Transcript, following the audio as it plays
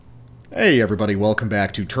Hey everybody, welcome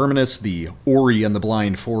back to Terminus, the Ori and the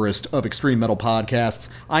Blind Forest of extreme metal podcasts.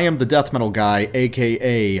 I am the death metal guy,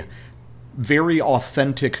 aka very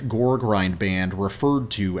authentic gore grind band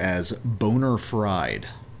referred to as Boner Fried.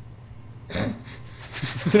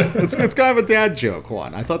 it's kind of a dad joke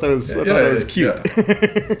one. I thought that was cute.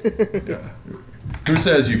 Yeah. Who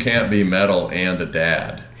says you can't be metal and a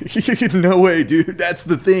dad? No way, dude. That's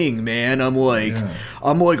the thing, man. I'm like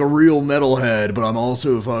a real metalhead, but I'm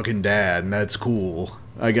also a fucking dad, and that's cool.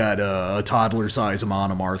 I got a toddler size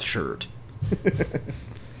Monomarth shirt.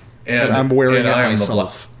 and I'm wearing it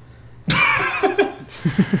myself.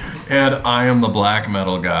 And I am the black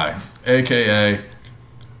metal guy, aka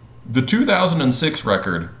the 2006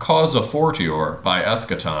 record Causa Fortior by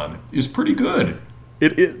Eschaton is pretty good.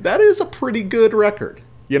 That is a pretty good record.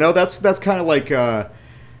 You know, that's kind of like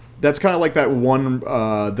that one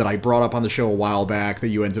that I brought up on the show a while back that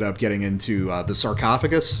you ended up getting into, the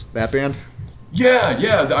Sarcophagus, that band.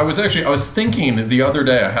 Yeah. I was thinking the other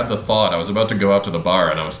day. I had the thought. I was about to go out to the bar,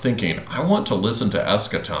 and I was thinking I want to listen to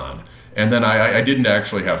Eschaton, and then I didn't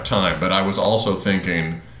actually have time. But I was also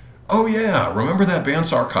thinking, oh yeah, remember that band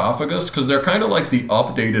Sarcophagus? Because they're kind of like the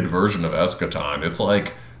updated version of Eschaton. It's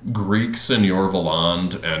like Greek Senor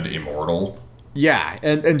Voland and Immortal. Yeah,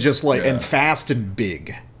 and just like and fast and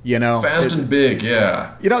big, you know. Fast and big,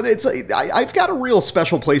 yeah. You know, it's I've got a real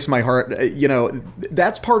special place in my heart. You know,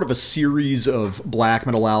 that's part of a series of black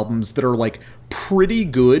metal albums that are like pretty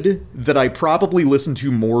good that I probably listen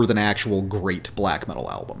to more than actual great black metal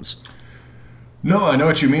albums. No, I know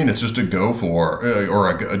what you mean. It's just a go for,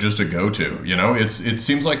 or just a go-to. You know, it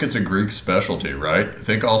seems like it's a Greek specialty, right?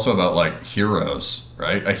 Think also about like heroes,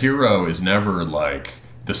 right? A hero is never like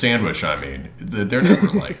the sandwich. I mean, they're never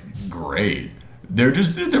like great. They're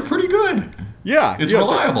pretty good. Yeah, it's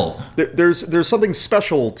reliable. There's something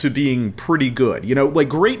special to being pretty good. You know, like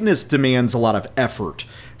greatness demands a lot of effort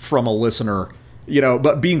from a listener. You know,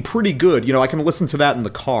 but being pretty good, you know, I can listen to that in the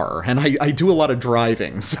car, and I do a lot of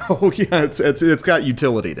driving, so yeah, it's got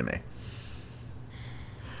utility to me.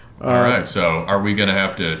 All right, so are we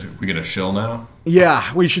gonna shill now?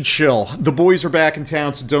 Yeah, we should shill. The boys are back in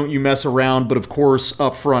town, so don't you mess around. But of course,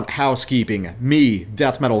 up front, housekeeping. Me,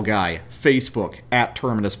 Death Metal Guy, Facebook,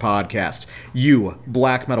 @Terminus Podcast. You,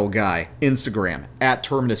 Black Metal Guy, Instagram,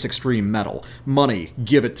 @Terminus Extreme Metal. Money,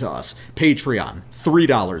 give it to us. Patreon,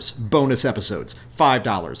 $3, bonus episodes,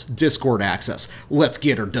 $5, Discord access. Let's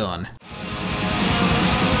get her done.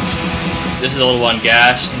 This is a little one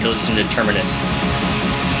Gash, and you're listening to Terminus.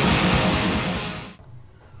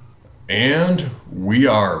 And we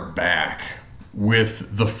are back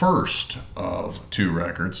with the first of two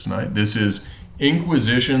records tonight. This is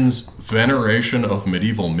Inquisition's Veneration of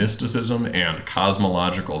Medieval Mysticism and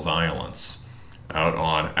Cosmological Violence, out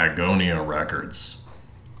on Agonia Records.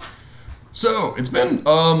 So, it's been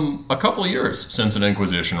a couple of years since an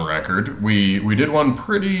Inquisition record. We did one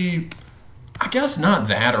pretty, I guess not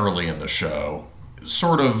that early in the show.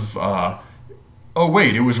 Sort of, oh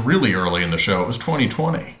wait, it was really early in the show. It was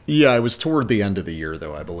 2020. Yeah, it was toward the end of the year,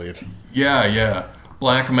 though, I believe. Yeah.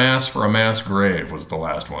 Black Mass for a Mass Grave was the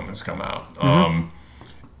last one that's come out. Mm-hmm.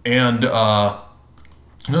 And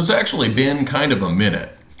it's actually been kind of a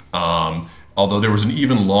minute. Although there was an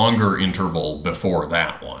even longer interval before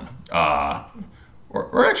that one.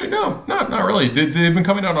 Or actually, no, not really. They've been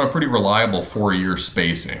coming out on a pretty reliable 4-year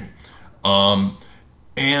spacing.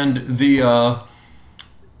 And the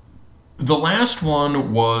last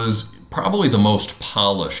one was probably the most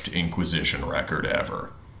polished Inquisition record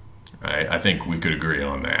ever. Right? I think we could agree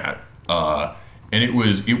on that. And it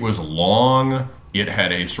was long. It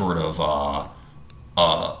had a sort of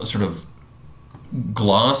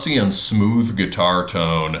glossy and smooth guitar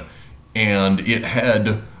tone, and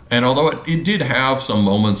although it did have some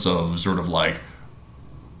moments of sort of like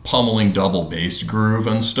pummeling double bass groove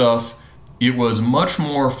and stuff, it was much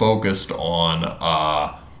more focused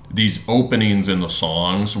on these openings in the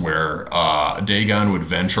songs where Dagon would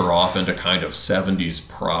venture off into kind of 70s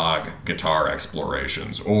prog guitar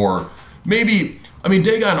explorations. Or maybe, I mean,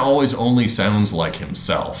 Dagon always only sounds like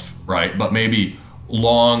himself, right? But maybe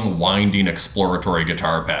long, winding, exploratory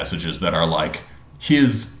guitar passages that are like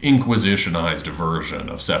his Inquisitionized version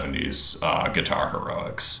of 70s guitar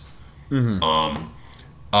heroics. Mm-hmm.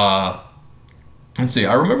 Let's see,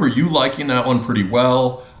 I remember you liking that one pretty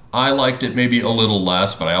well. I liked it maybe a little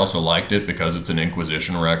less, but I also liked it because it's an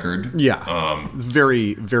Inquisition record. Yeah.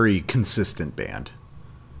 Very, very consistent band.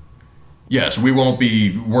 Yes, we're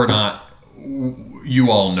not,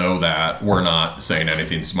 you all know that. We're not saying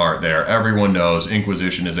anything smart there. Everyone knows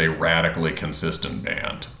Inquisition is a radically consistent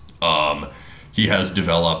band. He has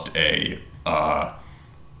developed a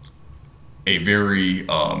a very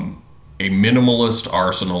a minimalist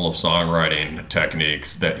arsenal of songwriting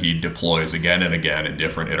techniques that he deploys again and again in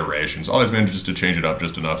different iterations. Always manages to change it up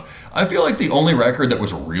just enough. I feel like the only record that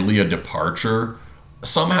was really a departure,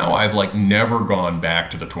 somehow I've like never gone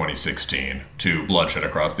back to the 2016 to Bloodshed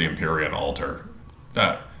Across the Empyrean Altar.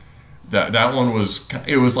 That one was,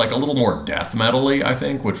 it was like a little more death metal-y, I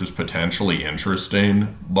think, which was potentially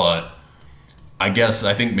interesting, but I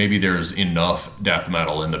think maybe there's enough death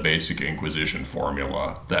metal in the basic Inquisition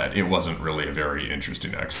formula that it wasn't really a very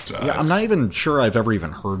interesting exercise. Yeah, I'm not even sure I've ever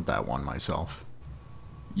even heard that one myself.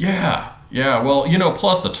 Yeah, well,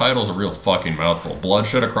 plus the title's a real fucking mouthful.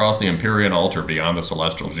 Bloodshed Across the Empyrean Altar Beyond the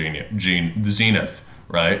Celestial Zenith,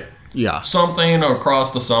 right? Yeah. Something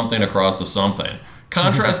across the something.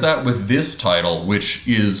 Contrast that with this title, which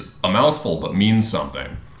is a mouthful but means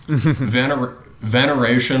something.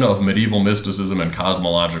 Veneration of Medieval Mysticism and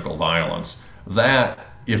Cosmological Violence. That,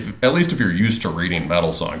 at least if you're used to reading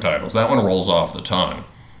metal song titles, that one rolls off the tongue.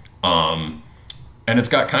 And it's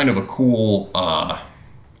got kind of a cool...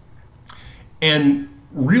 and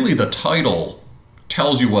really the title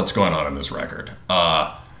tells you what's going on in this record.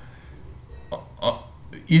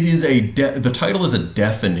 It is the title is a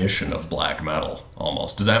definition of black metal,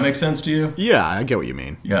 almost. Does that make sense to you? Yeah, I get what you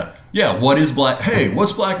mean. Yeah. What is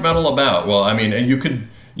what's black metal about? Well, I mean, you could,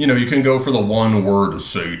 you can go for the one word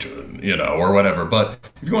Satan, or whatever. But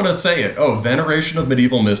if you want to say it, veneration of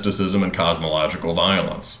medieval mysticism and cosmological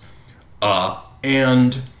violence.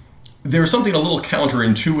 And there's something a little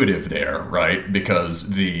counterintuitive there, right?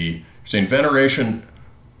 Because you're saying veneration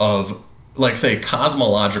of, like, say,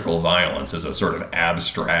 cosmological violence is a sort of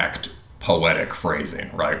abstract, poetic phrasing,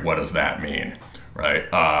 right? What does that mean, right?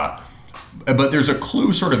 But there's a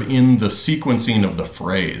clue sort of in the sequencing of the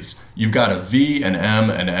phrase. You've got a V, an M,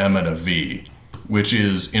 an M, and a V, which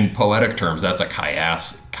is, in poetic terms, that's a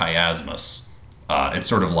chiasmus. It's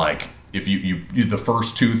sort of like if you the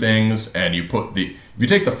first two things and you put if you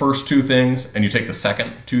take the first two things and you take the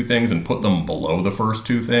second two things and put them below the first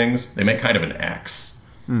two things, they make kind of an X.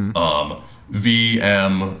 VM,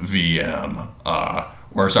 VM,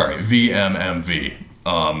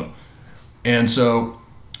 VMMV. And so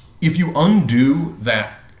if you undo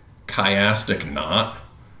that chiastic knot,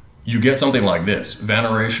 you get something like this: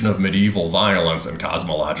 veneration of medieval violence and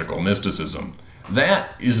cosmological mysticism.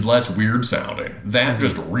 That is less weird sounding. That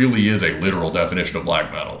just really is a literal definition of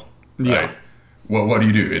black metal. Right? Yeah. What do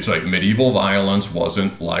you do? It's like medieval violence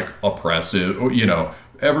wasn't like oppressive,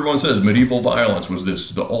 everyone says medieval violence was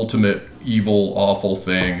the ultimate evil, awful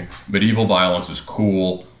thing. Medieval violence is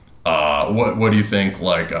cool. What do you think?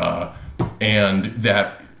 And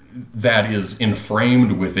that is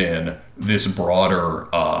inframed within this broader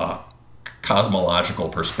cosmological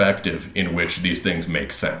perspective in which these things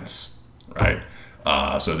make sense, right?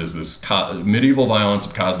 So there's this medieval violence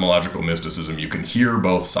and cosmological mysticism. You can hear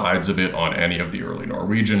both sides of it on any of the early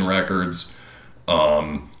Norwegian records.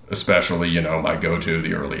 Especially, my go-to,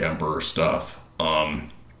 the early Emperor stuff.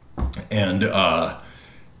 And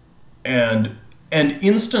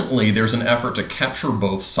instantly there's an effort to capture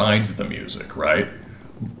both sides of the music, right?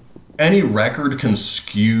 Any record can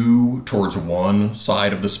skew towards one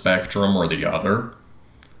side of the spectrum or the other.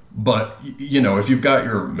 But, if you've got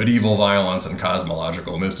your medieval violence and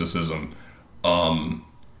cosmological mysticism,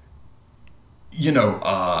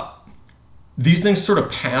 these things sort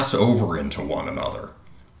of pass over into one another.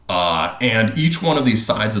 And each one of these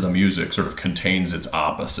sides of the music sort of contains its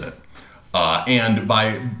opposite. And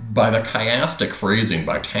by the chiastic phrasing,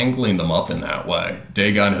 by tangling them up in that way,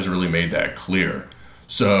 Dagon has really made that clear.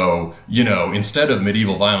 So, instead of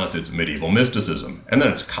medieval violence, it's medieval mysticism. And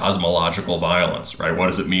then it's cosmological violence, right? What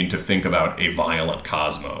does it mean to think about a violent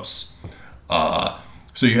cosmos?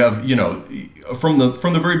 So you have, from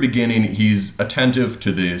the very beginning, he's attentive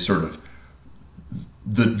to the sort of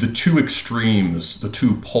the two extremes, the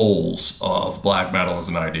two poles of black metal as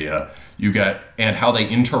an idea. You got, and how they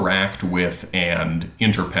interact with and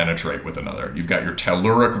interpenetrate with another. You've got your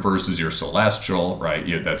telluric versus your celestial, right?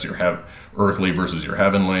 That's your earthly versus your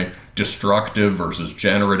heavenly. Destructive versus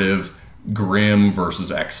generative. Grim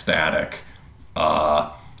versus ecstatic.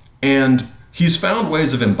 And he's found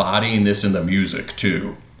ways of embodying this in the music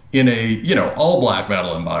too. In all black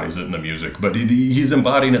metal embodies it in the music, but he's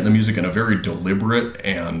embodying it in the music in a very deliberate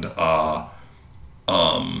and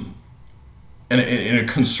in a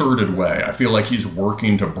concerted way. I feel like he's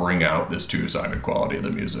working to bring out this two-sided quality of the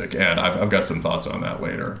music, and I've got some thoughts on that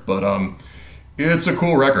later. But it's a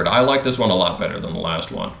cool record. I like this one a lot better than the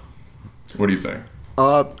last one. What do you think?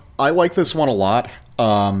 I like this one a lot.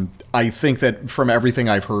 I think that from everything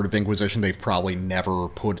I've heard of Inquisition, they've probably never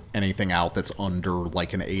put anything out that's under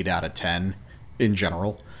like an 8 out of 10 in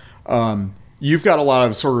general. You've got a lot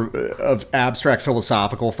of sort of abstract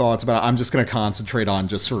philosophical thoughts about it. I'm just going to concentrate on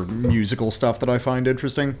just sort of musical stuff that I find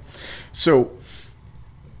interesting. So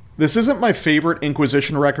this isn't my favorite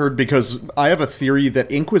Inquisition record because I have a theory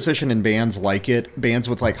that Inquisition and bands like it, bands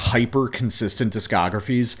with like hyper consistent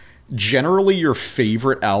discographies, generally your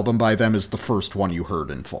favorite album by them is the first one you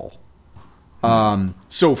heard in full.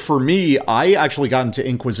 So for me, I actually got into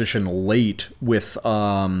Inquisition late with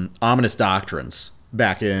Ominous Doctrines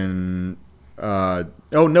back in... oh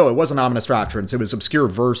no, it wasn't Ominous Doctrines. It was Obscure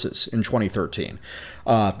Verses in 2013.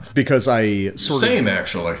 Because I Same,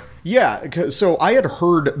 actually. Yeah, so I had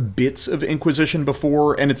heard bits of Inquisition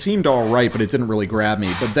before, and it seemed all right, but it didn't really grab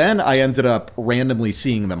me. But then I ended up randomly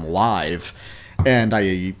seeing them live,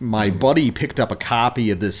 and my buddy picked up a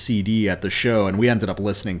copy of this CD at the show, and we ended up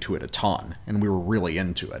listening to it a ton, and we were really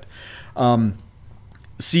into it.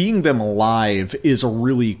 Seeing them live is a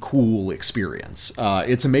really cool experience.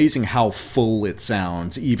 It's amazing how full it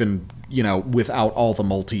sounds, even, without all the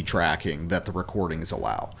multi-tracking that the recordings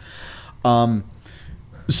allow.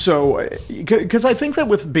 So, because I think that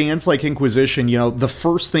with bands like Inquisition, the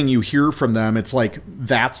first thing you hear from them, it's like,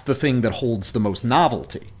 that's the thing that holds the most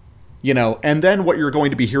novelty. And then what you're going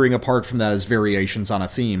to be hearing apart from that is variations on a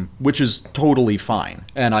theme, which is totally fine.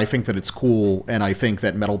 And I think that it's cool, and I think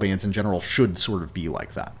that metal bands in general should sort of be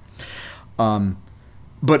like that.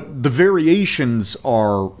 But the variations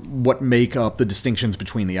are what make up the distinctions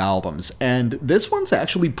between the albums. And this one's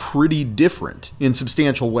actually pretty different in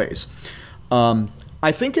substantial ways.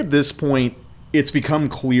 I think at this point, it's become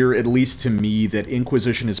clear, at least to me, that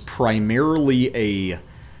Inquisition is primarily a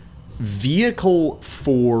vehicle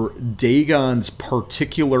for Dagon's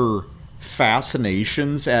particular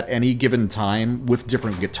fascinations at any given time with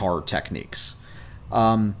different guitar techniques.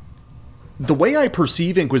 The way I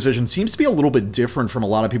perceive Inquisition seems to be a little bit different from a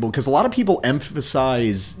lot of people, because a lot of people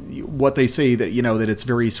emphasize what they say that, that it's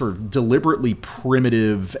very sort of deliberately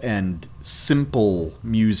primitive and simple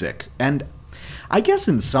music. And I guess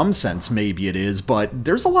in some sense maybe it is, but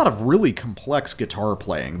there's a lot of really complex guitar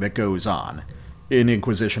playing that goes on in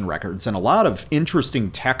Inquisition records, and a lot of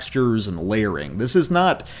interesting textures and layering. This is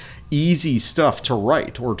not easy stuff to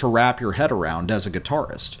write or to wrap your head around as a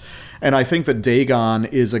guitarist. And I think that Dagon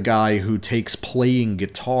is a guy who takes playing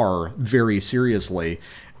guitar very seriously.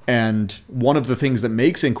 And one of the things that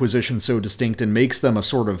makes Inquisition so distinct and makes them a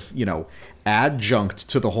sort of, adjunct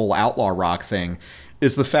to the whole outlaw rock thing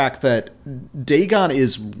is the fact that Dagon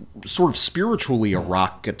is sort of spiritually a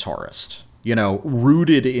rock guitarist.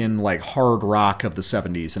 Rooted in like hard rock of the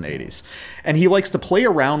 70s and 80s. And he likes to play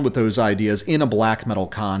around with those ideas in a black metal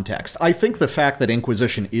context. I think the fact that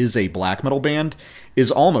Inquisition is a black metal band is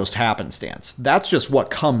almost happenstance. That's just what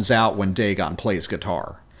comes out when Dagon plays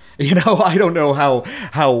guitar. I don't know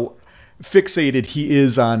how fixated he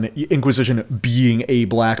is on Inquisition being a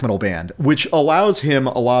black metal band, which allows him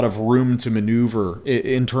a lot of room to maneuver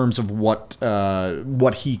in terms of what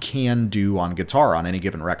he can do on guitar on any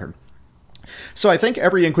given record. So I think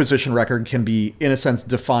every Inquisition record can be, in a sense,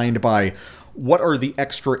 defined by what are the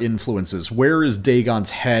extra influences? Where is Dagon's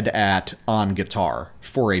head at on guitar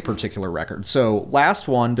for a particular record? So last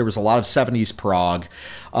one, there was a lot of 70s prog.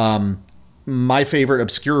 My favorite,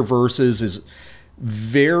 Obscure Verses, is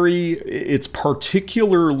it's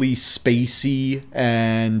particularly spacey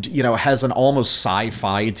and, has an almost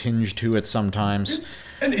sci-fi tinge to it sometimes.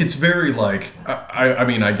 And it's very I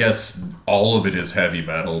mean, I guess all of it is heavy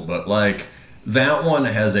metal, but that one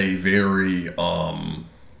has a very,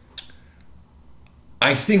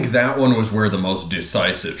 I think that one was where the most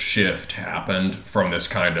decisive shift happened from this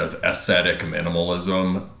kind of ascetic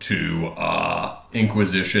minimalism to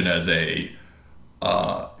Inquisition as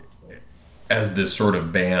this sort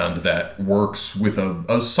of band that works with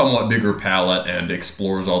a somewhat bigger palette and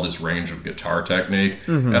explores all this range of guitar technique.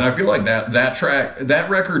 Mm-hmm. And I feel like that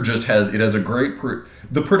record just has a great...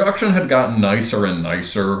 The production had gotten nicer and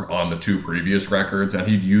nicer on the two previous records, and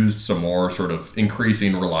he'd used some more sort of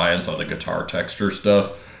increasing reliance on the guitar texture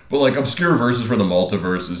stuff. But Obscure Verses for the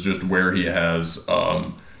Multiverse is just where he has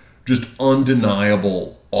just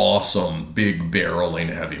undeniable, awesome, big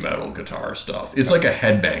barreling heavy metal guitar stuff. It's like a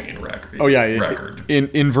headbanging record. Oh yeah, record.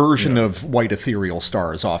 Inversion of White Ethereal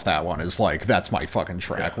Stars off that one is that's my fucking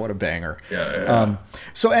track. Yeah. What a banger. Yeah.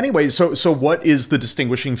 So anyway, so what is the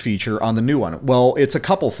distinguishing feature on the new one? Well, it's a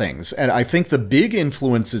couple things, and I think the big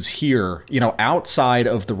influences here, outside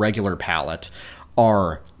of the regular palette,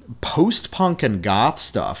 are post-punk and goth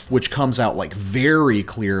stuff, which comes out very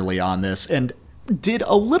clearly on this, and did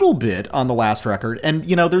a little bit on the last record, and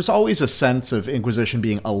there's always a sense of Inquisition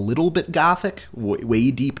being a little bit gothic,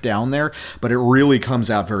 way deep down there, but it really comes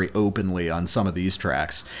out very openly on some of these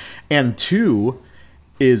tracks. And 2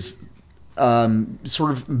 is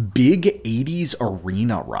sort of big 80s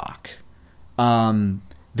arena rock.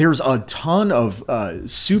 There's a ton of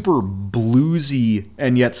super bluesy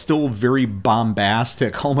and yet still very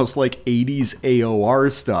bombastic, almost like 80s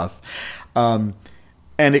AOR stuff.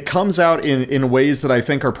 And it comes out in ways that I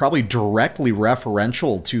think are probably directly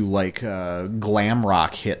referential to like glam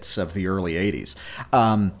rock hits of the early 80s.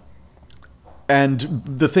 And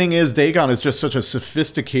the thing is, Dagon is just such a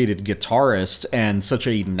sophisticated guitarist and such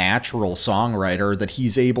a natural songwriter that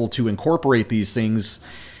he's able to incorporate these things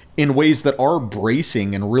in ways that are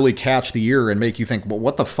bracing and really catch the ear and make you think, well,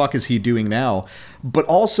 what the fuck is he doing now? But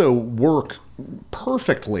also work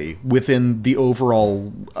perfectly within the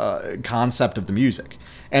overall concept of the music.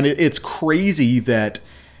 And it's crazy that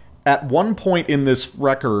at one point in this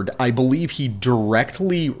record, I believe he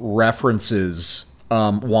directly references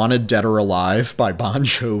Wanted Dead or Alive by Bon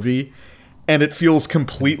Jovi, and it feels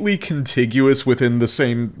completely contiguous within the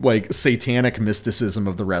same like satanic mysticism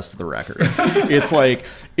of the rest of the record.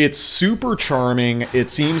 It's super charming. It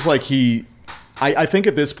seems like I think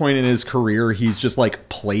at this point in his career, he's just like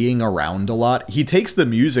playing around a lot. He takes the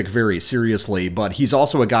music very seriously, but he's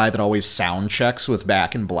also a guy that always sound checks with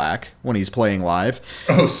Back in Black when he's playing live.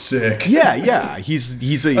 Oh, sick. Yeah.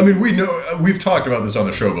 He's a... I mean, we've talked about this on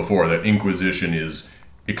the show before, that Inquisition is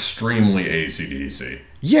extremely AC/DC.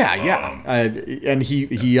 Yeah. And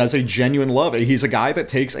he has a genuine love. He's a guy that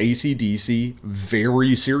takes AC/DC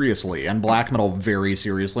very seriously and black metal very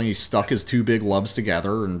seriously. He stuck his two big loves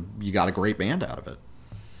together, and you got a great band out of it.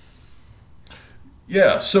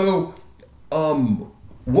 Yeah, so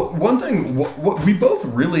one thing, what we both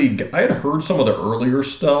really... I had heard some of the earlier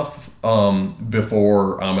stuff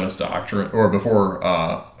before Ominous Doctrine, or before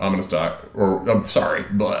Ominous Doctrine, or I'm sorry,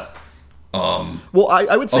 but... well,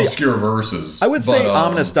 I would say Obscure Verses. I would say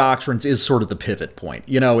Ominous Doctrines is sort of the pivot point.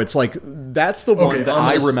 It's like that's the one that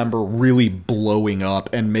I remember really blowing up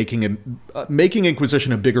and making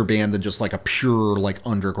Inquisition a bigger band than just like a pure like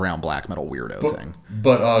underground black metal weirdo thing.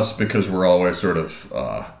 But us, because we're always sort of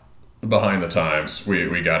behind the times,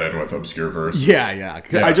 we got in with Obscure Verses. Yeah.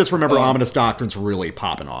 I just remember Ominous Doctrines really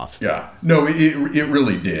popping off. Yeah, no, it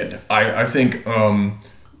really did. I think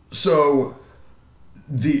so.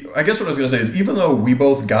 I guess what I was going to say is, even though we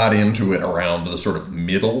both got into it around the sort of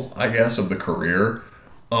middle, I guess, of the career,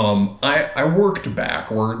 I worked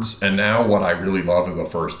backwards, and now what I really love are the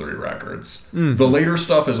first 3 records. Mm-hmm. The later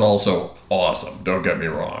stuff is also awesome, don't get me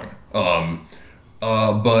wrong.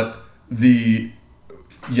 But the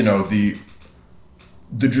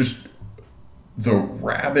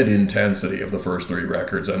rabid intensity of the first 3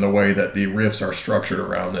 records and the way that the riffs are structured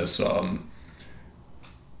around this...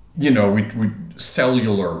 we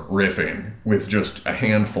cellular riffing with just a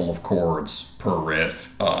handful of chords per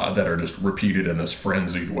riff that are just repeated in this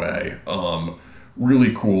frenzied way.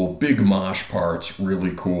 Really cool. Big mosh parts,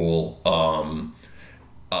 really cool.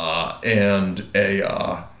 And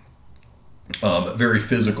a very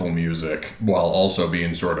physical music while also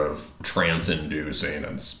being sort of trance-inducing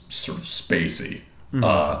and sort of spacey.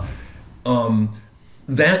 Mm-hmm.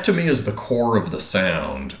 That to me is the core of the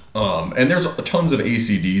sound. And there's tons of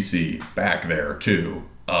AC/DC back there too.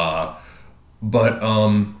 But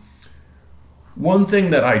one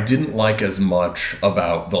thing that I didn't like as much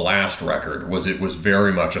about the last record was it was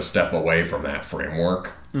very much a step away from that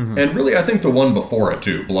framework. Mm-hmm. And really, I think the one before it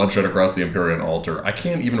too, Bloodshed Across the Empyrean Altar, I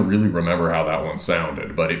can't even really remember how that one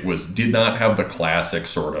sounded, but it did not have the classic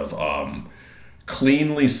sort of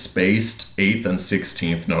cleanly spaced 8th and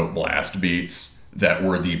 16th note blast beats that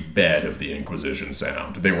were the bed of the Inquisition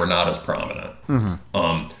sound. They were not as prominent.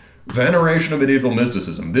 Mm-hmm. Veneration of Medieval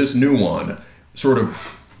Mysticism, this new one, sort of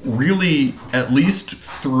really, at least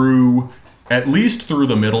through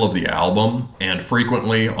the middle of the album, and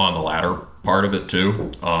frequently on the latter part of it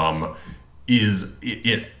too,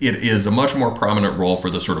 it is a much more prominent role for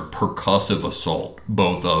the sort of percussive assault,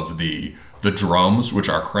 both of the drums, which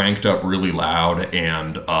are cranked up really loud,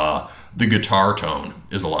 and the guitar tone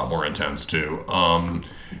is a lot more intense too. So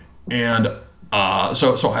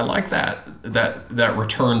I like that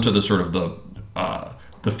return to the sort of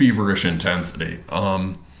the feverish intensity.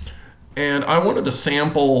 And I wanted to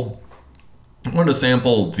sample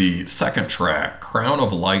the second track, Crown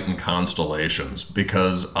of Light and Constellations,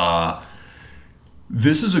 because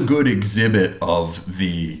this is a good exhibit of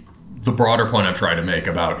the broader point I'm trying to make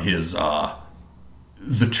about his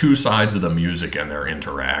the two sides of the music and their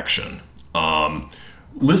interaction.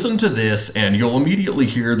 listen to this, and you'll immediately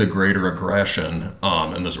hear the greater aggression,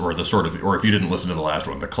 and this, or the sort of, or if you didn't listen to the last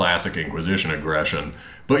one, the classic Inquisition aggression.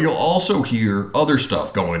 But you'll also hear other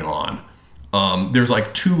stuff going on. There's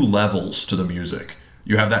like two levels to the music.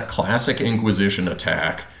 You have that classic Inquisition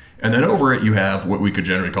attack, and then over it you have what we could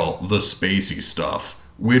generally call the spacey stuff,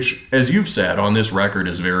 which, as you've said, on this record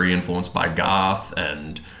is very influenced by goth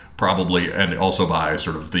and also by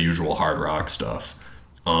sort of the usual hard rock stuff.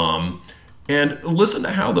 And listen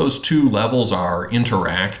to how those two levels are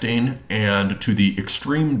interacting and to the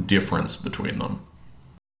extreme difference between them.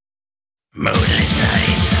 Moonless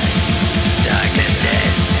night, darkness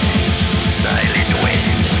dead, silent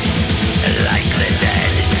wind, like the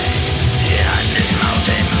dead. On this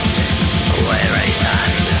mountain, where I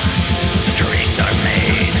stand, dreams are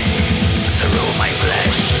made through my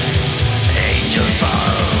flesh. Angels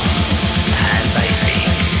fall as I speak,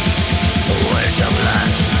 words of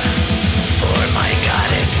lust for my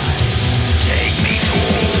goddess. Take me to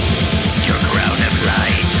your crown of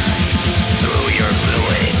light, through your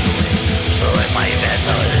fluid, for my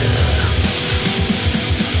vessel.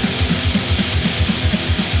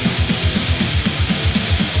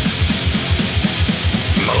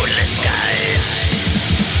 Moonless skies,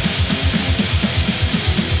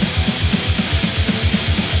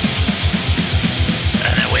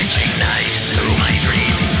 an witching night through my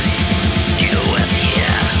dreams. You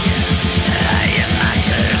appear, I am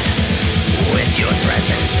answered with your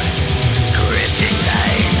presence. Cryptic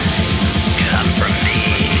signs come from me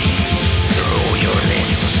through your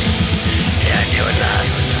lips and your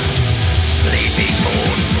lust. Sleeping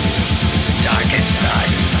moon, darkened sun,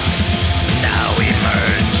 now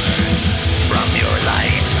emerge from your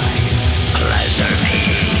light. Pleasure me,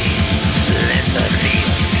 listen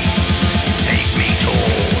least. Take me to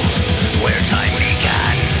where time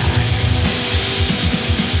began.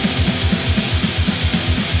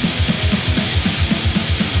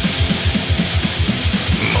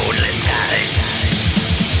 Moonless skies,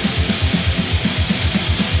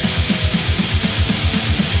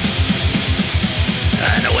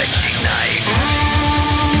 an witching night.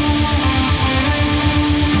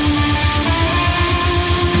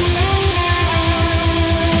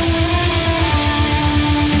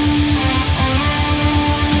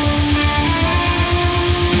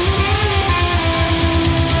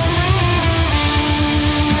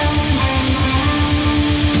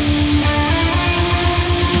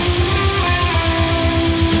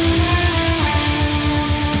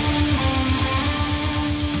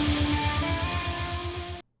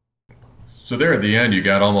 So there at the end, you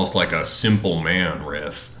got almost like a Simple Man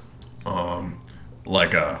riff,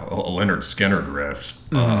 like a Leonard Skinner riff.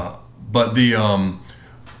 But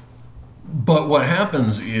what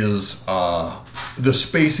happens is the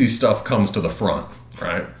spacey stuff comes to the front,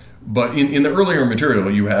 right? But in the earlier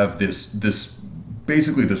material, you have this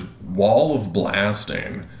basically this wall of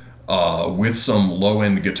blasting with some low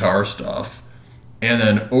end guitar stuff. And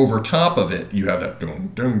then over top of it, you have that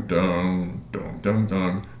dun dun dun dun dun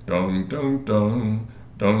dun dun dun dun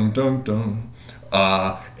dun dun dun.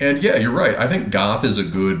 And yeah, you're right. I think goth is a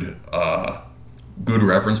good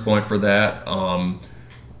reference point for that. And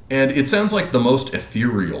it sounds like the most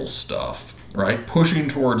ethereal stuff, right? Pushing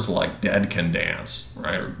towards like Dead Can Dance,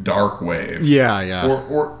 right? Or Dark Wave. Yeah.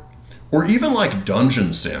 Or even like Dungeon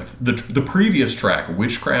Synth. The previous track,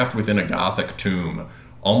 Witchcraft Within a Gothic Tomb,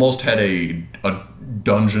 almost had a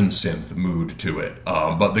dungeon synth mood to it,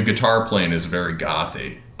 but the guitar playing is very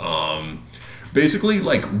gothy. Basically,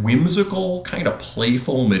 like whimsical, kind of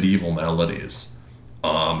playful medieval melodies,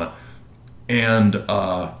 but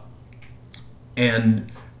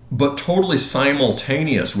totally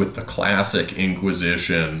simultaneous with the classic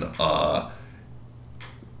Inquisition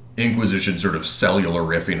sort of cellular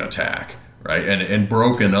riffing attack, right? And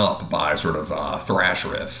broken up by sort of thrash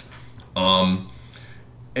riff.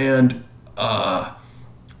 And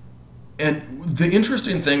the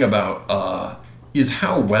interesting thing about is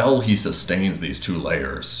how well he sustains these two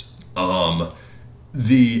layers. At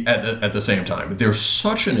the same time, there's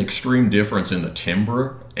such an extreme difference in the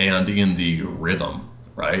timbre and in the rhythm,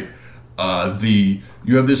 right? You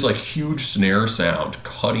have this like huge snare sound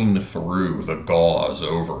cutting through the gauze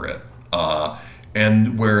over it,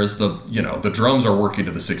 and whereas the drums are working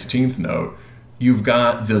to the 16th note. You've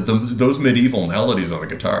got those medieval melodies on the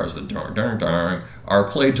guitars, the darn darn darn, are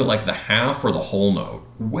played to like the half or the whole note,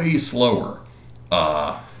 way slower.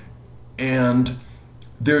 And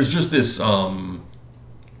there's just this,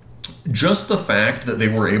 just the fact that they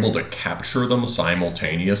were able to capture them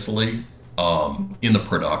simultaneously in the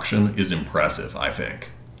production is impressive, I think.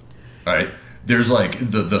 Right? there's like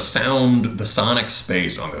the sound, the sonic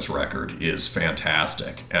space on this record is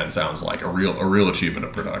fantastic and sounds like a real achievement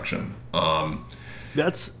of production.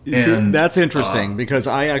 That's interesting because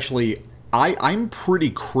I'm pretty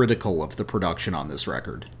critical of the production on this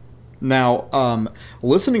record. Now,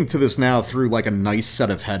 listening to this now through like a nice set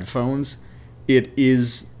of headphones, it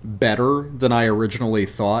is better than I originally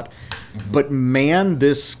thought. But man,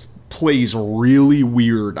 this plays really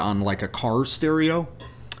weird on like a car stereo.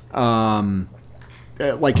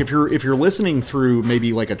 Like if you're listening through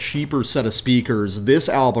maybe like a cheaper set of speakers, this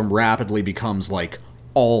album rapidly becomes like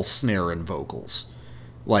all snare and vocals.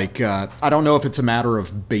 Like, I don't know if it's a matter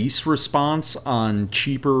of bass response on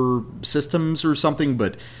cheaper systems or something,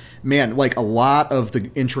 but man, like a lot of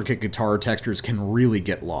the intricate guitar textures can really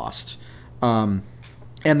get lost. And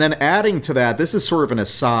then adding to that, this is sort of an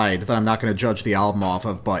aside that I'm not going to judge the album off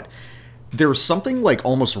of, but there's something like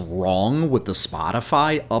almost wrong with the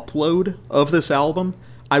Spotify upload of this album.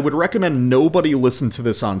 I would recommend nobody listen to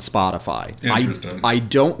this on Spotify. Interesting. I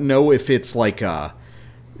don't know if it's like I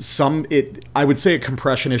would say a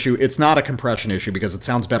compression issue. It's not a compression issue because it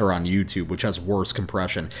sounds better on YouTube, which has worse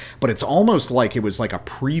compression. But it's almost like it was like a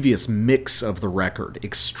previous mix of the record.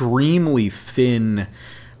 Extremely thin,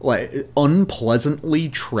 like unpleasantly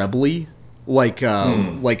trebly. Like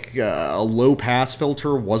a low pass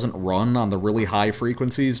filter wasn't run on the really high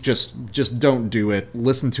frequencies. Just don't do it.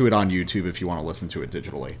 Listen to it on YouTube if you want to listen to it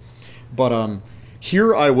digitally. But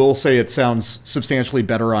here I will say it sounds substantially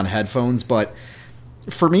better on headphones, but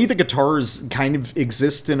for me, the guitars kind of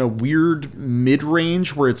exist in a weird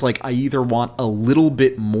mid-range where it's like I either want a little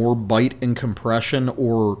bit more bite and compression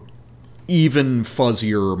or even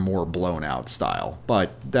fuzzier, more blown out style.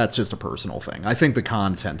 But that's just a personal thing. I think the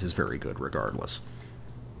content is very good regardless.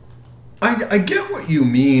 I get what you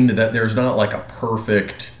mean that there's not like a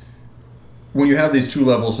perfect... When you have these two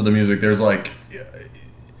levels of the music, there's like...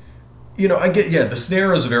 You know, I get, yeah, the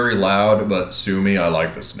snare is very loud, but sue me, I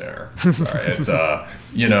like the snare. Right? It's,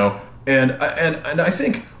 you know, and I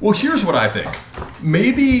think, well, here's what I think.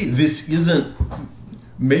 Maybe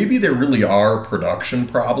there really are production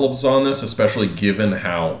problems on this, especially given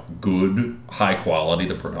how good, high quality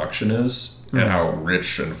the production is and how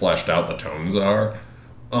rich and fleshed out the tones are.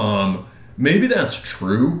 Maybe that's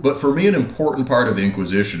true, but for me, an important part of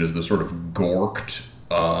Inquisition is the sort of gorked,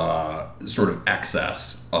 sort of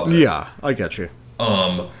excess of it. Yeah, I get you.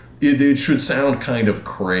 It should sound kind of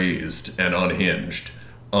crazed and unhinged.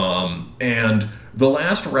 And the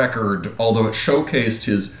last record, although it showcased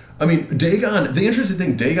his... I mean, Dagon, the interesting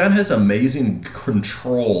thing, Dagon has amazing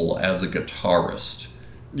control as a guitarist.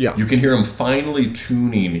 Yeah. You can hear him finely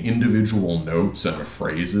tuning individual notes and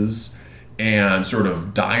phrases and sort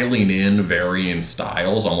of dialing in varying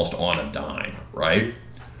styles almost on a dime, right?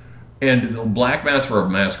 And the Black Mass for a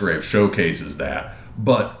Masquerade showcases that.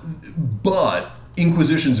 But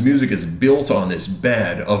Inquisition's music is built on this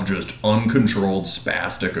bed of just uncontrolled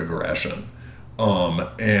spastic aggression.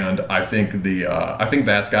 And I think I think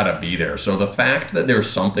that's got to be there. So the fact that there's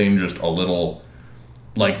something just a little,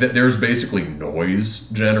 like that there's basically noise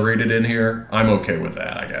generated in here, I'm okay with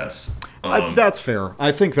that, I guess. That's fair.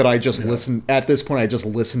 I think that I just listen, at this point, I just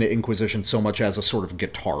listen to Inquisition so much as a sort of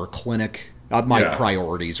guitar clinic. My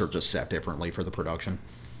priorities are just set differently for the production.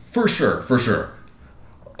 For sure.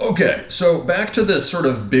 Okay, so back to this sort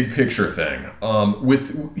of big picture thing.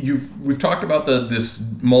 We've talked about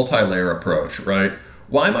this multi-layer approach, right?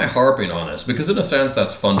 Why am I harping on this? Because in a sense,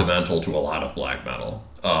 that's fundamental to a lot of black metal.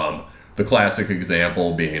 The classic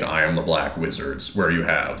example being I Am the Black Wizards, where you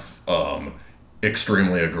have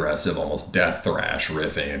extremely aggressive, almost death thrash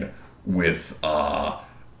riffing with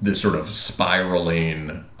this sort of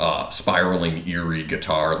spiraling eerie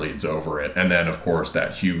guitar leads over it, and then of course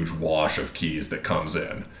that huge wash of keys that comes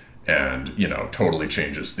in and, you know, totally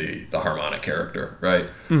changes the harmonic character, right?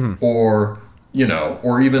 Mm-hmm. Or, you know,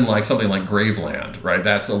 or even like something like Graveland, right?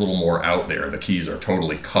 That's a little more out there. The keys are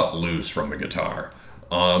totally cut loose from the guitar.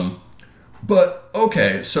 But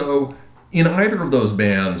okay, so in either of those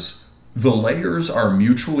bands, the layers are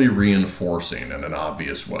mutually reinforcing in an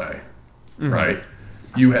obvious way, right?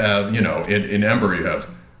 You have, you know, in Ember you have,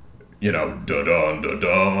 you know, da-dum,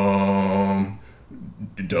 da-dum,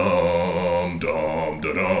 dum, dum,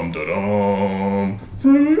 da-dum, da-dum,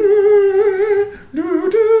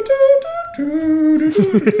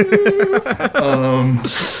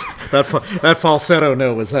 that falsetto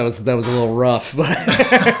note was a little rough, but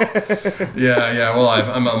yeah. Well,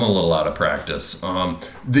 I'm a little out of practice.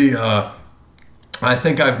 I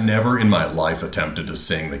think I've never in my life attempted to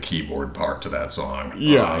sing the keyboard part to that song.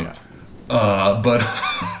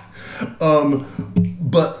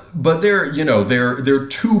 but they're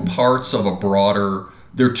two parts of a broader.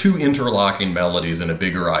 They're two interlocking melodies in a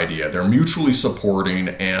bigger idea. They're mutually supporting,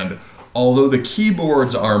 and although the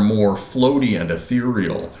keyboards are more floaty and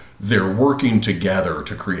ethereal, they're working together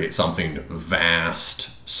to create something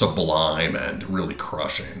vast, sublime, and really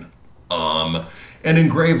crushing. And in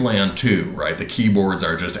Graveland too, right? The keyboards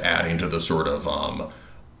are just adding to the sort of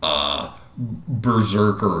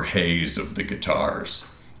berserker haze of the guitars.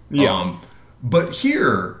 Yeah. But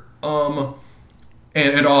here,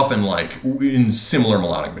 and often like in similar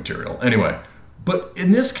melodic material. Anyway, but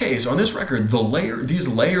in this case, on this record, these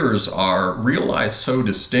layers are realized so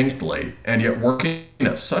distinctly, and yet working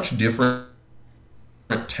at such different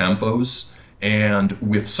tempos and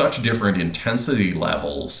with such different intensity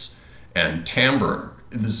levels and timbre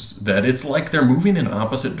that it's like they're moving in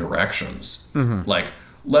opposite directions. Mm-hmm. Like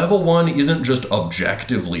level 1 isn't just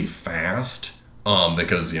objectively fast.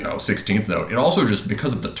 Because, 16th note, it also just,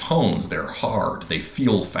 because of the tones, they're hard, they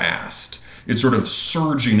feel fast. It's sort of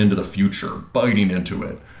surging into the future, biting into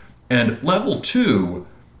it. And level 2,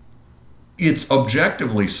 it's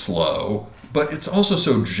objectively slow, but it's also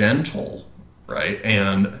so gentle, right?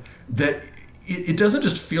 And that it doesn't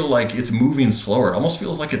just feel like it's moving slower, it almost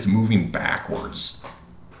feels like it's moving backwards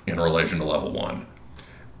in relation to level 1.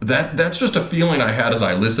 That's just a feeling I had as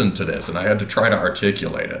I listened to this, and I had to try to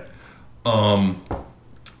articulate it. And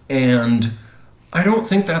I don't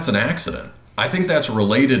think that's an accident. I think that's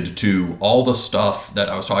related to all the stuff that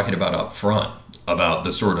I was talking about up front, about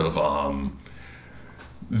the sort of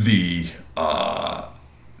the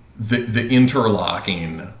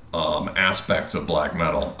interlocking aspects of black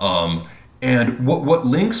metal. And what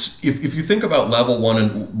links, if you think about level 1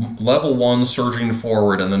 and level 1 surging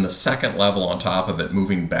forward, and then the second level on top of it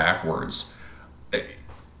moving backwards,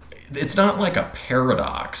 it's not like a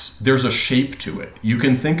paradox. There's a shape to it. You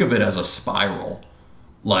can think of it as a spiral.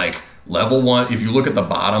 Like level 1, if you look at the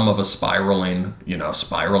bottom of a spiraling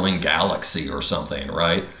galaxy or something,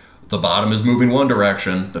 right? The bottom is moving one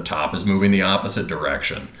direction, the top is moving the opposite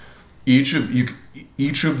direction. Each of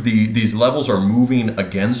these levels are moving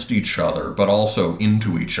against each other, but also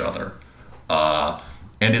into each other. And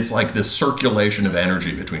it's like this circulation of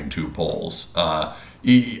energy between two poles.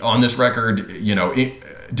 On this record,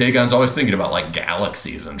 Dagon's always thinking about like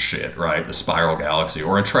galaxies and shit, right? The spiral galaxy.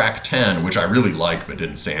 Or in track 10, which I really like but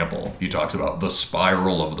didn't sample, he talks about the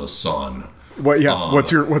spiral of the sun.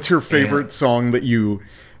 What's your favorite song that you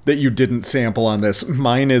didn't sample on this?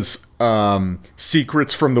 Mine is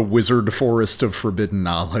Secrets from the Wizard Forest of Forbidden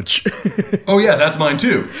Knowledge. Oh yeah, that's mine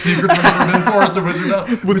too. Secrets from the Forbidden Forest of Wizard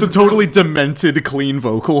Knowledge. With the totally demented clean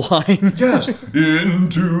vocal line. Yes.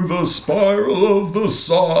 Into the spiral of the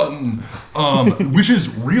sun. Which is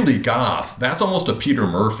really goth. That's almost a Peter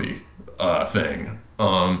Murphy thing.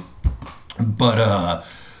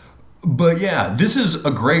 But yeah, this is a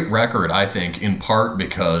great record, I think, in part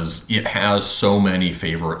because it has so many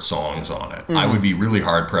favorite songs on it. Mm. I would be really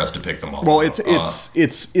hard pressed to pick them all. Well,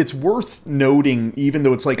 it's worth noting, even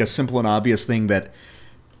though it's like a simple and obvious thing, that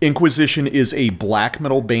Inquisition is a black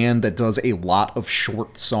metal band that does a lot of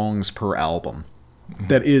short songs per album. Mm-hmm.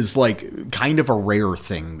 That is like kind of a rare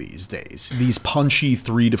thing these days. These punchy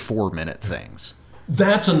 3 to 4 minute things.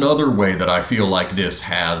 That's another way that I feel like this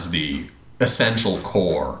has the essential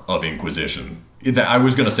core of Inquisition. I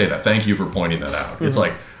was going to say that. Thank you for pointing that out. Mm-hmm. It's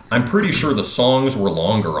like, I'm pretty sure the songs were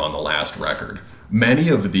longer on the last record. Many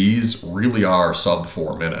of these really are sub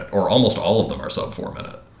 4 minute, or almost all of them are sub 4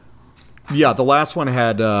 minute. Yeah, the last one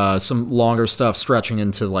had some longer stuff stretching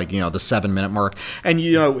into the 7-minute mark. And,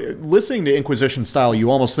 listening to Inquisition style, you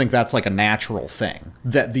almost think that's like a natural thing,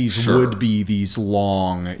 that these would be these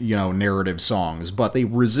long, narrative songs. But they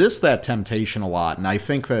resist that temptation a lot. And I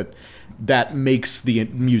think that makes the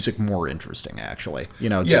music more interesting, actually.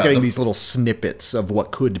 Getting these little snippets of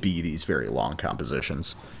what could be these very long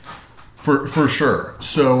compositions. For sure.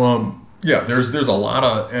 So, there's a lot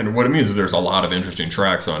of, and what it means is there's a lot of interesting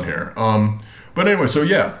tracks on here. But anyway, so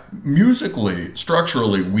yeah, musically,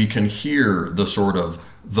 structurally, we can hear the sort of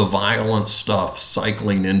the violent stuff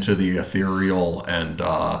cycling into the ethereal and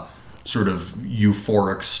sort of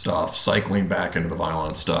euphoric stuff cycling back into the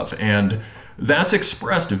violent stuff. And that's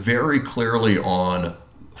expressed very clearly on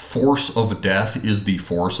force of death is the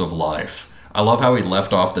force of life. I love how he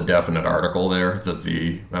left off the definite article there,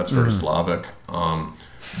 that's very Slavic.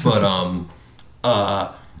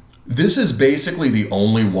 This is basically the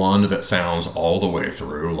only one that sounds all the way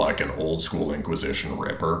through like an old school Inquisition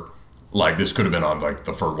ripper. Like this could have been on like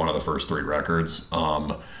one of the first 3 records.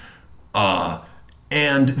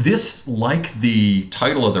 And this, like the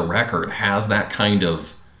title of the record, has that kind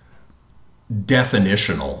of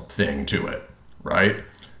definitional thing to it, right?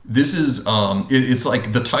 This is it's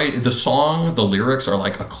like the song, the lyrics are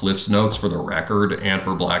like a Cliff's Notes for the record and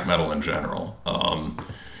for black metal in general.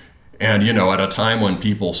 And at a time when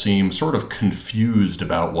people seem sort of confused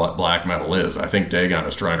about what black metal is, I think Dagon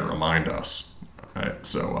is trying to remind us. Right?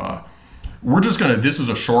 So we're just gonna. This is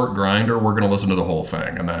a short grinder. We're gonna listen to the whole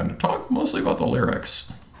thing and then talk mostly about the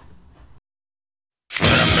lyrics. From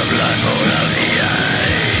the black hole of the eye,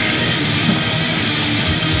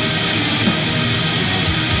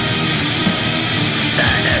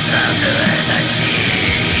 standeth from the earth and sea,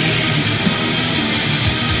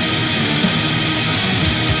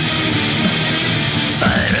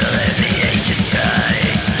 spiral in the ancient sky,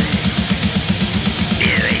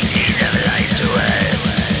 spewing seeds of life to earth,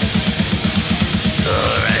 for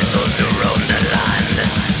our souls to roam the land,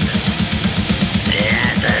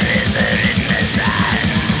 as a lizard in the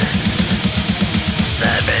sand,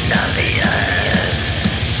 serpent of the earth,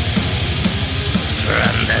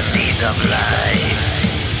 from the seeds of life,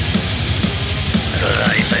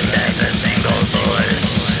 life and death a single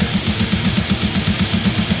force.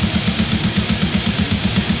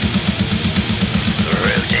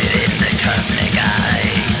 Rooted in the cosmic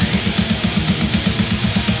eye,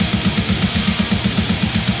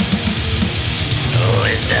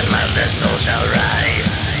 wisdom of the soul shall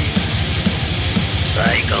rise,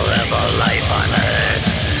 cycle of all life on earth,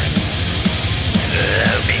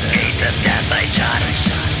 open gates of death I chant,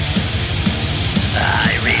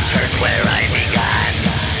 I return where I began,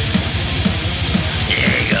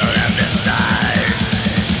 eagle of the stars,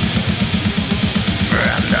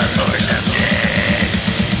 from the force of death.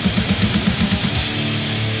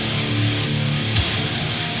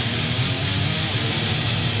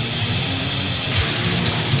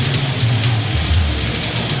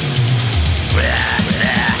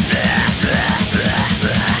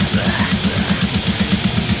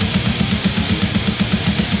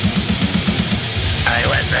 I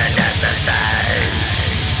was the dust of stars.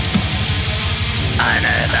 On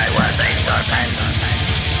earth I was a serpent.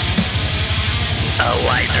 A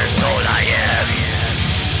wiser soul I am.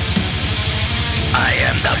 I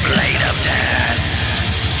am the blade of death.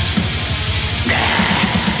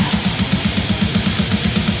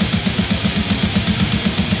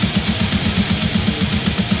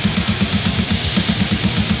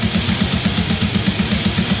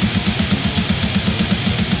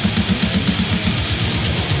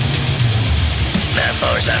 The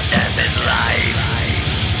force of death is life,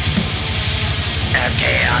 as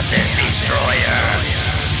chaos is destroyer.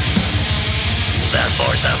 The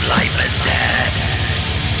force of life is death,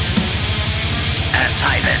 as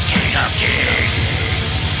time is king of kings.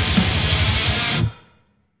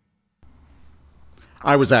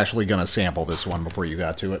 I was actually going to sample this one before you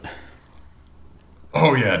got to it.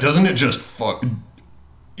 Oh yeah, doesn't it just fuck?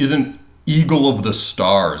 Isn't Eagle of the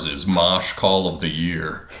Stars is Mosh Call of the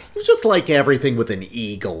Year? You just like everything with an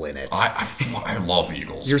eagle in it. I love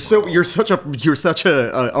eagles. You're such a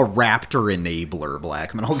raptor enabler,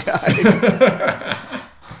 black metal guy.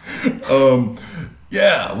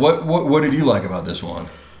 Yeah. What did you like about this one?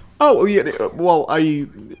 Oh yeah. Well,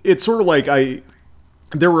 it's sort of like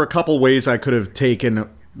there were a couple ways I could have taken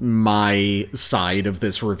my side of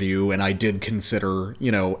this review, and I did consider,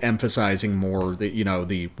 emphasizing more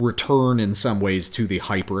the return in some ways to the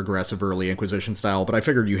hyper-aggressive early Inquisition style, but I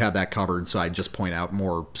figured you had that covered, so I'd just point out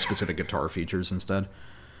more specific guitar features instead.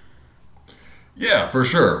 Yeah, for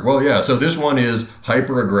sure. Well, yeah, so this one is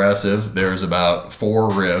hyper-aggressive. There's about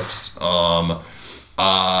 4 riffs.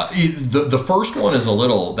 The first one is a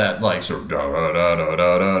little, that like sort of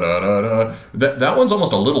da-da-da-da-da-da-da-da. That one's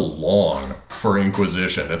almost a little long for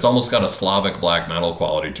Inquisition. It's almost got a Slavic black metal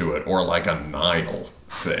quality to it, or like a Nile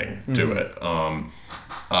thing to it.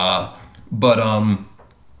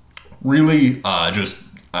 Really,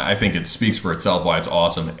 I think it speaks for itself why it's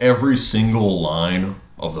awesome. Every single line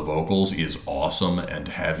of the vocals is awesome and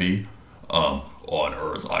heavy. On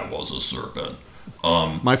Earth, I was a serpent.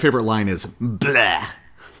 My favorite line is blah.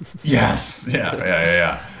 Yes.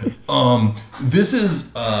 Yeah. This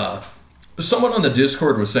is someone on the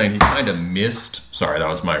Discord was saying he kind of missed. Sorry, that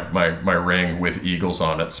was my ring with eagles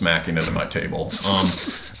on it smacking into my table.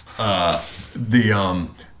 Someone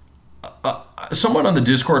on the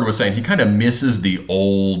Discord was saying he kind of misses the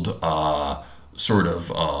old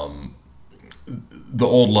the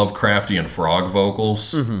old Lovecraftian frog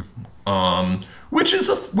vocals. Mm-hmm.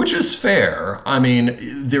 Which is fair. I mean,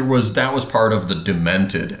 that was part of the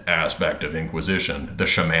demented aspect of Inquisition, the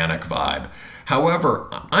shamanic vibe. However,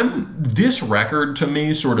 this record to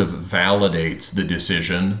me sort of validates the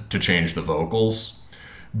decision to change the vocals,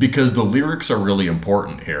 because the lyrics are really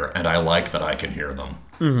important here, and I like that I can hear them.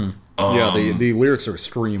 Mm-hmm. Yeah, the lyrics are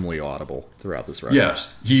extremely audible throughout this record.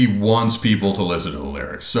 Yes, he wants people to listen to the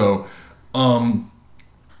lyrics. So,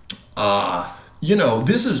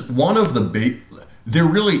 this is one of the big... There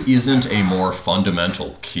really isn't a more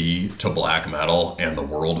fundamental key to black metal and the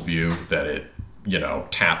worldview that it,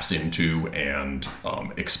 taps into and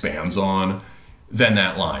expands on than